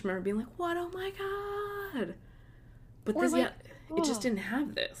 I can just remember being like, what, oh my god. But or this, like, it just didn't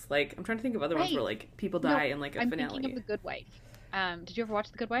have this. Like, I'm trying to think of other ones where, like, people die in, like, a finale. I'm thinking of The Good Wife. Did you ever watch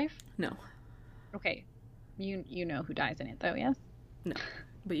The Good Wife? No. Okay. You know who dies in it, though, yes? No.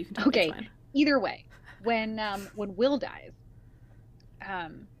 But you can tell me it's fine. Either way, when Will dies,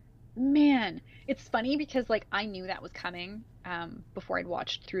 man, it's funny because, like, I knew that was coming before I'd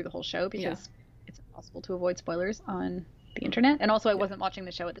watched through the whole show, because it's impossible to avoid spoilers on the internet. And also, I wasn't watching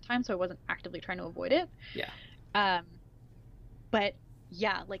the show at the time, so I wasn't actively trying to avoid it. Yeah. But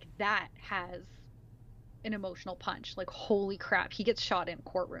yeah, like, that has an emotional punch. Like, holy crap, he gets shot in a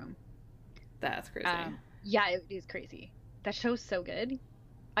courtroom. That's crazy. Yeah, it is crazy. That show's so good.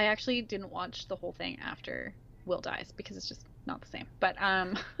 I actually didn't watch the whole thing after Will dies because it's just not the same. But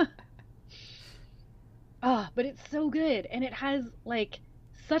but it's so good, and it has, like,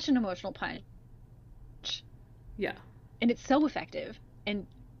 such an emotional punch. Yeah. And it's so effective and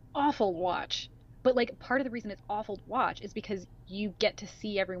awful to watch. But, like, part of the reason it's awful to watch is because you get to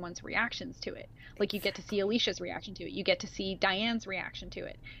see everyone's reactions to it. Like, you get to see Alicia's reaction to it. You get to see Diane's reaction to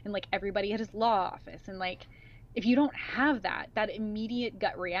it. And, like, everybody at his law office. And, like, if you don't have that immediate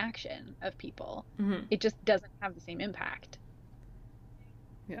gut reaction of people, mm-hmm. it just doesn't have the same impact.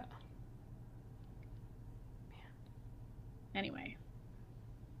 Yeah. Man. Anyway.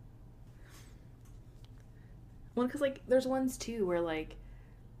 Well, because, like, there's ones, too, where, like,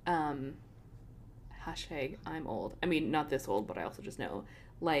 hashtag I'm old. I mean, not this old, but I also just know.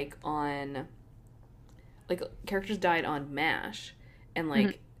 Like, on... Like, characters died on MASH. And, like,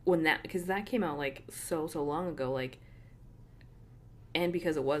 mm-hmm. when that... Because that came out, like, so long ago. Like... And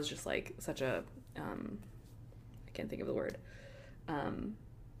because it was just, like, such a... I can't think of the word.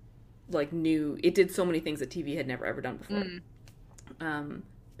 Like, new... It did so many things that TV had never, ever done before. Mm.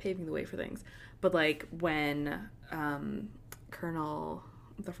 Paving the way for things. But, like, when Colonel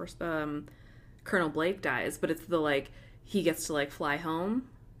Blake dies, but it's the, like, he gets to, like, fly home.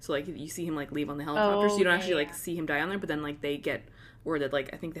 So, like, you see him, like, leave on the helicopter. So you don't actually, like, see him die on there. But then, like, they get word that,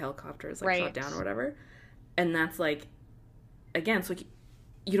 like, I think the helicopter is, like, shot down or whatever. And that's, like, again, so, like,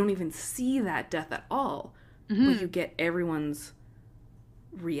 you don't even see that death at all. Mm-hmm. But you get everyone's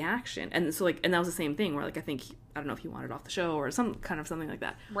reaction. And so, like, and that was the same thing where, like, I don't know if he wanted off the show or something like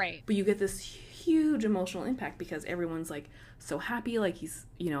that. Right. But you get this huge emotional impact because everyone's like so happy, like he's,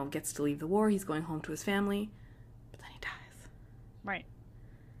 you know, gets to leave the war, he's going home to his family, but then he dies. Right.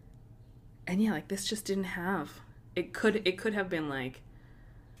 And yeah, like this just didn't have, it could have been like,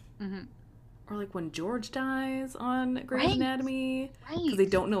 or like when George dies on Grey's Anatomy, because they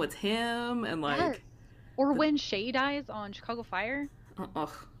don't know it's him, and like, yes. Or when Shay dies on Chicago Fire.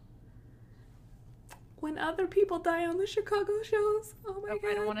 Ugh. When other people die on the Chicago shows. Oh my god.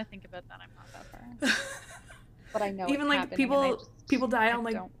 I don't want to think about that. I'm not that far. But I know even like people die on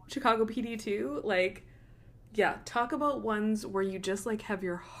like Chicago PD too. Like, yeah, talk about ones where you just like have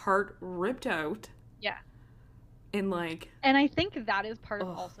your heart ripped out. Yeah. And like, and I think that is part of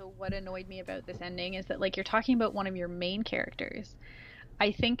also what annoyed me about this ending is that like you're talking about one of your main characters.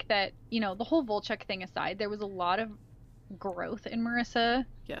 I think that, you know, the whole Volchek thing aside, there was a lot of growth in Marissa.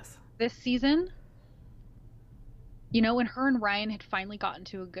 Yes. This season. You know, when her and Ryan had finally gotten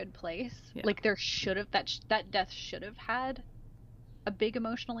to a good place, like there should have, that death should have had a big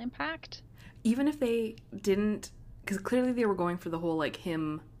emotional impact. Even if they didn't, because clearly they were going for the whole like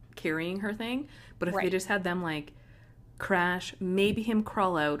him carrying her thing, but if they just had them like crash, maybe him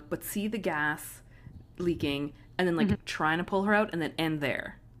crawl out, but see the gas leaking, and then like trying to pull her out and then end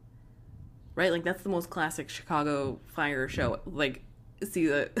there. Right? Like that's the most classic Chicago Fire show, like see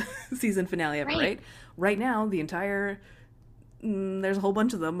the season finale ever, right? Right now, the entire there's a whole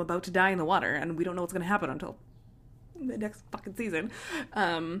bunch of them about to die in the water, and we don't know what's going to happen until the next fucking season.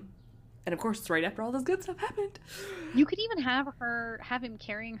 And of course, it's right after all this good stuff happened. You could even have him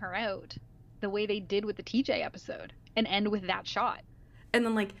carrying her out the way they did with the TJ episode, and end with that shot. And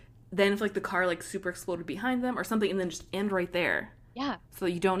then if like the car like super exploded behind them or something, and then just end right there. Yeah. So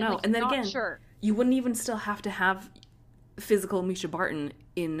you don't know, and then again, you wouldn't even still have to have physical Misha Barton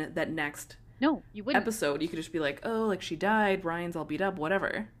in that next. No, you wouldn't. Episode. You could just be like, oh, like she died, Ryan's all beat up,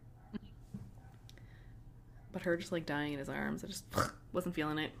 whatever. But her just like dying in his arms, I just wasn't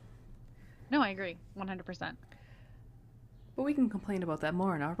feeling it. No, I agree, 100%. But we can complain about that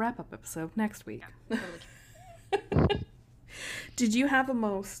more in our wrap-up episode next week. Yeah, totally. Did you have a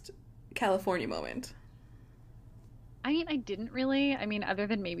most California moment? I mean, I didn't really. I mean, other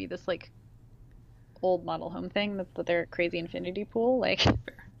than maybe this like old model home thing that their crazy infinity pool, like. Fair.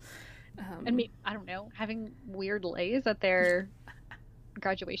 And maybe, I don't know, having weird lays at their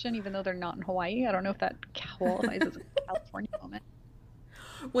graduation, even though they're not in Hawaii. I don't know if that qualifies as a California moment.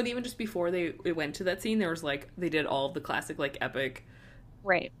 Well, even just before they went to that scene, there was like, they did all of the classic, like, epic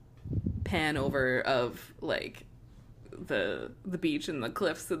pan over of, like, the beach and the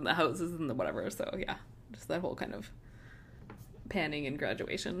cliffs and the houses and the whatever. So, yeah, just that whole kind of panning and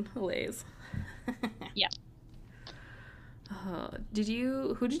graduation lays. Yeah. Who did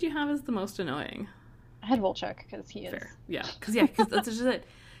you have as the most annoying? I had Volchek because he is. Fair. Yeah, because that's just it.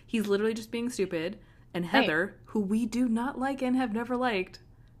 He's literally just being stupid, and Heather, who we do not like and have never liked,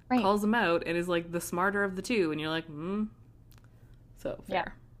 calls him out and is like the smarter of the two, and you're like, So fair. Yeah.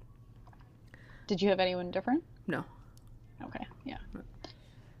 Did you have anyone different? No. Okay. Yeah.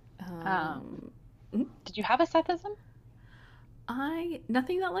 Did you have a Sethism?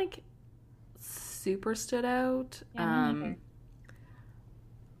 Nothing that like super stood out. Yeah,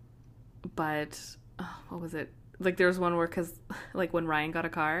 but what was it? Like there was one where, because like when Ryan got a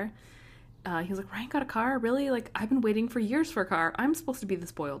car, he was like, Ryan got a car? Really? Like I've been waiting for years for a car. I'm supposed to be the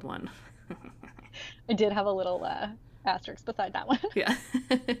spoiled one. I did have a little asterisk beside that one. Yeah.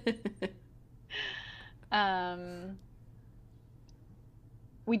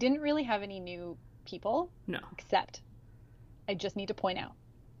 We didn't really have any new people. No. Except I just need to point out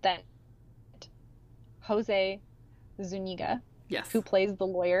that Jose Zuniga, who plays the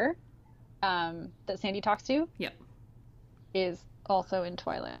lawyer that Sandy talks to, is also in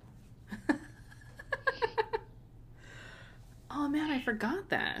Twilight. Oh man, I forgot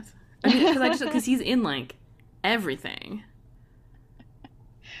that. I mean, because he's in like everything.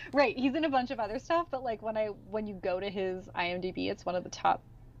 Right, he's in a bunch of other stuff, but like when you go to his IMDb, it's one of the top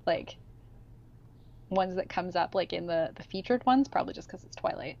like ones that comes up like in the featured ones, probably just because it's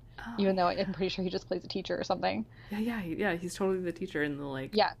Twilight. Even though I'm pretty sure he just plays a teacher or something. Yeah, he's totally the teacher in the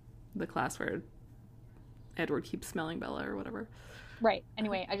the class where Edward keeps smelling Bella or whatever. Right.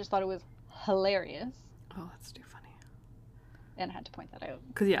 Anyway, I just thought it was hilarious. Oh, that's too funny. And I had to point that out.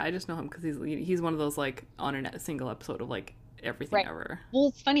 Because I just know him because he's one of those like on a single episode of like everything ever. Well,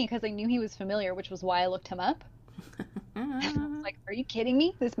 it's funny because I knew he was familiar, which was why I looked him up. I was like, are you kidding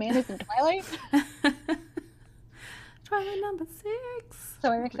me? This man is in Twilight? Twilight number 6.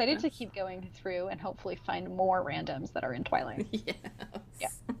 So I'm excited to keep going through and hopefully find more randoms that are in Twilight. Yes. Yeah.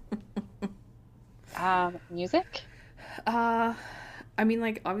 Music? I mean,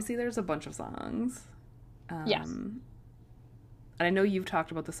 like, obviously there's a bunch of songs. Yes. And I know you've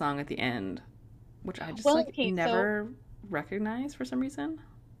talked about the song at the end, which I just, okay, never recognized for some reason.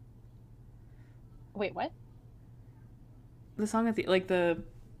 Wait, what? The song at the, like, the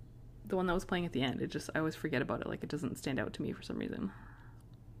one that was playing at the end, I always forget about it. Like, it doesn't stand out to me for some reason.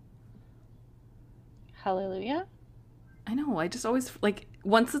 Hallelujah? I know, I just always, like,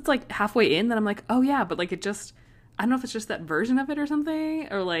 once it's, like, halfway in, then I'm like, oh, yeah, but, like, it just, I don't know if it's just that version of it or something,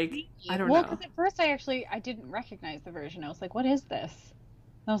 or, like, I don't know. Well, because at first I didn't recognize the version. I was like, what is this?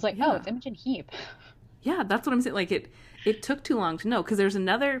 And I was like, oh, it's Imogen Heap. Yeah, that's what I'm saying. Like, it took too long to know, because there's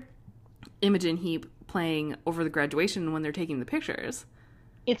another Imogen Heap playing over the graduation when they're taking the pictures.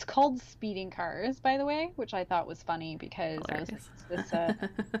 It's called Speeding Cars, by the way, which I thought was funny because Hilarious. I was like, is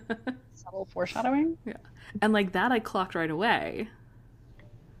this subtle foreshadowing? Yeah. And like that I clocked right away.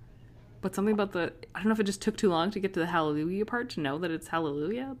 But something about I don't know if it just took too long to get to the Hallelujah part to know that it's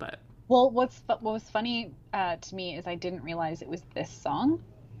Hallelujah, but... Well, what was funny to me is I didn't realize it was this song.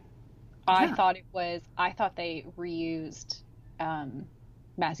 I thought they reused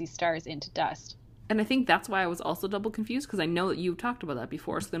Mazzy Stars Into Dust. And I think that's why I was also double confused, because I know that you've talked about that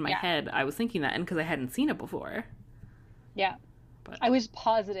before, so in my head I was thinking that, and because I hadn't seen it before. Yeah. But I was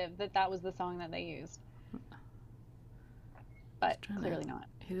positive that was the song that they used. But clearly not.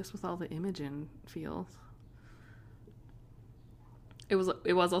 Hit us with all the Imogen feels. It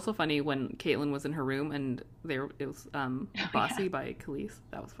was also funny when Caitlin was in her room and it was Bossy by Khalees.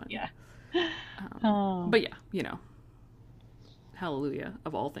 That was funny. Yeah. But yeah, you know. Hallelujah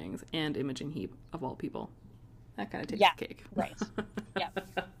of all things, and Imogen Heap of all people. That kind of takes the cake. Right. Yeah.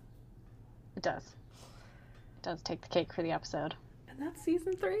 It does. It does take the cake for the episode. And that's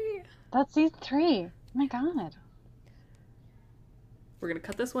season 3. That's season 3. Oh my god. We're going to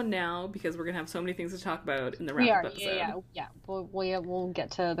cut this one now because we're going to have so many things to talk about in the wrap-up episode. Yeah. We'll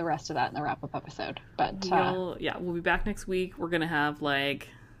get to the rest of that in the wrap-up episode. But we'll be back next week. We're going to have like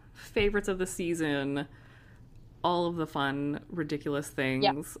favorites of the season, all of the fun, ridiculous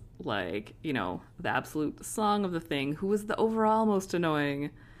things, like, you know, the absolute song of the thing, who was the overall most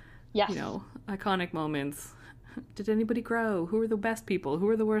annoying, you know, iconic moments. Did anybody grow? Who are the best people? Who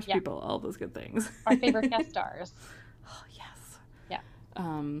are the worst people? All those good things. Our favorite guest stars. Oh, yes. Yeah.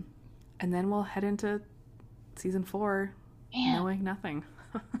 And then we'll head into season 4 knowing nothing.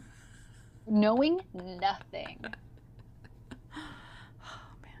 Knowing nothing.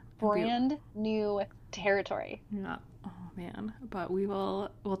 Oh, man. Brand new territory. Yeah. Oh man. But we'll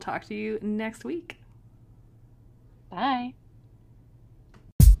talk to you next week. Bye.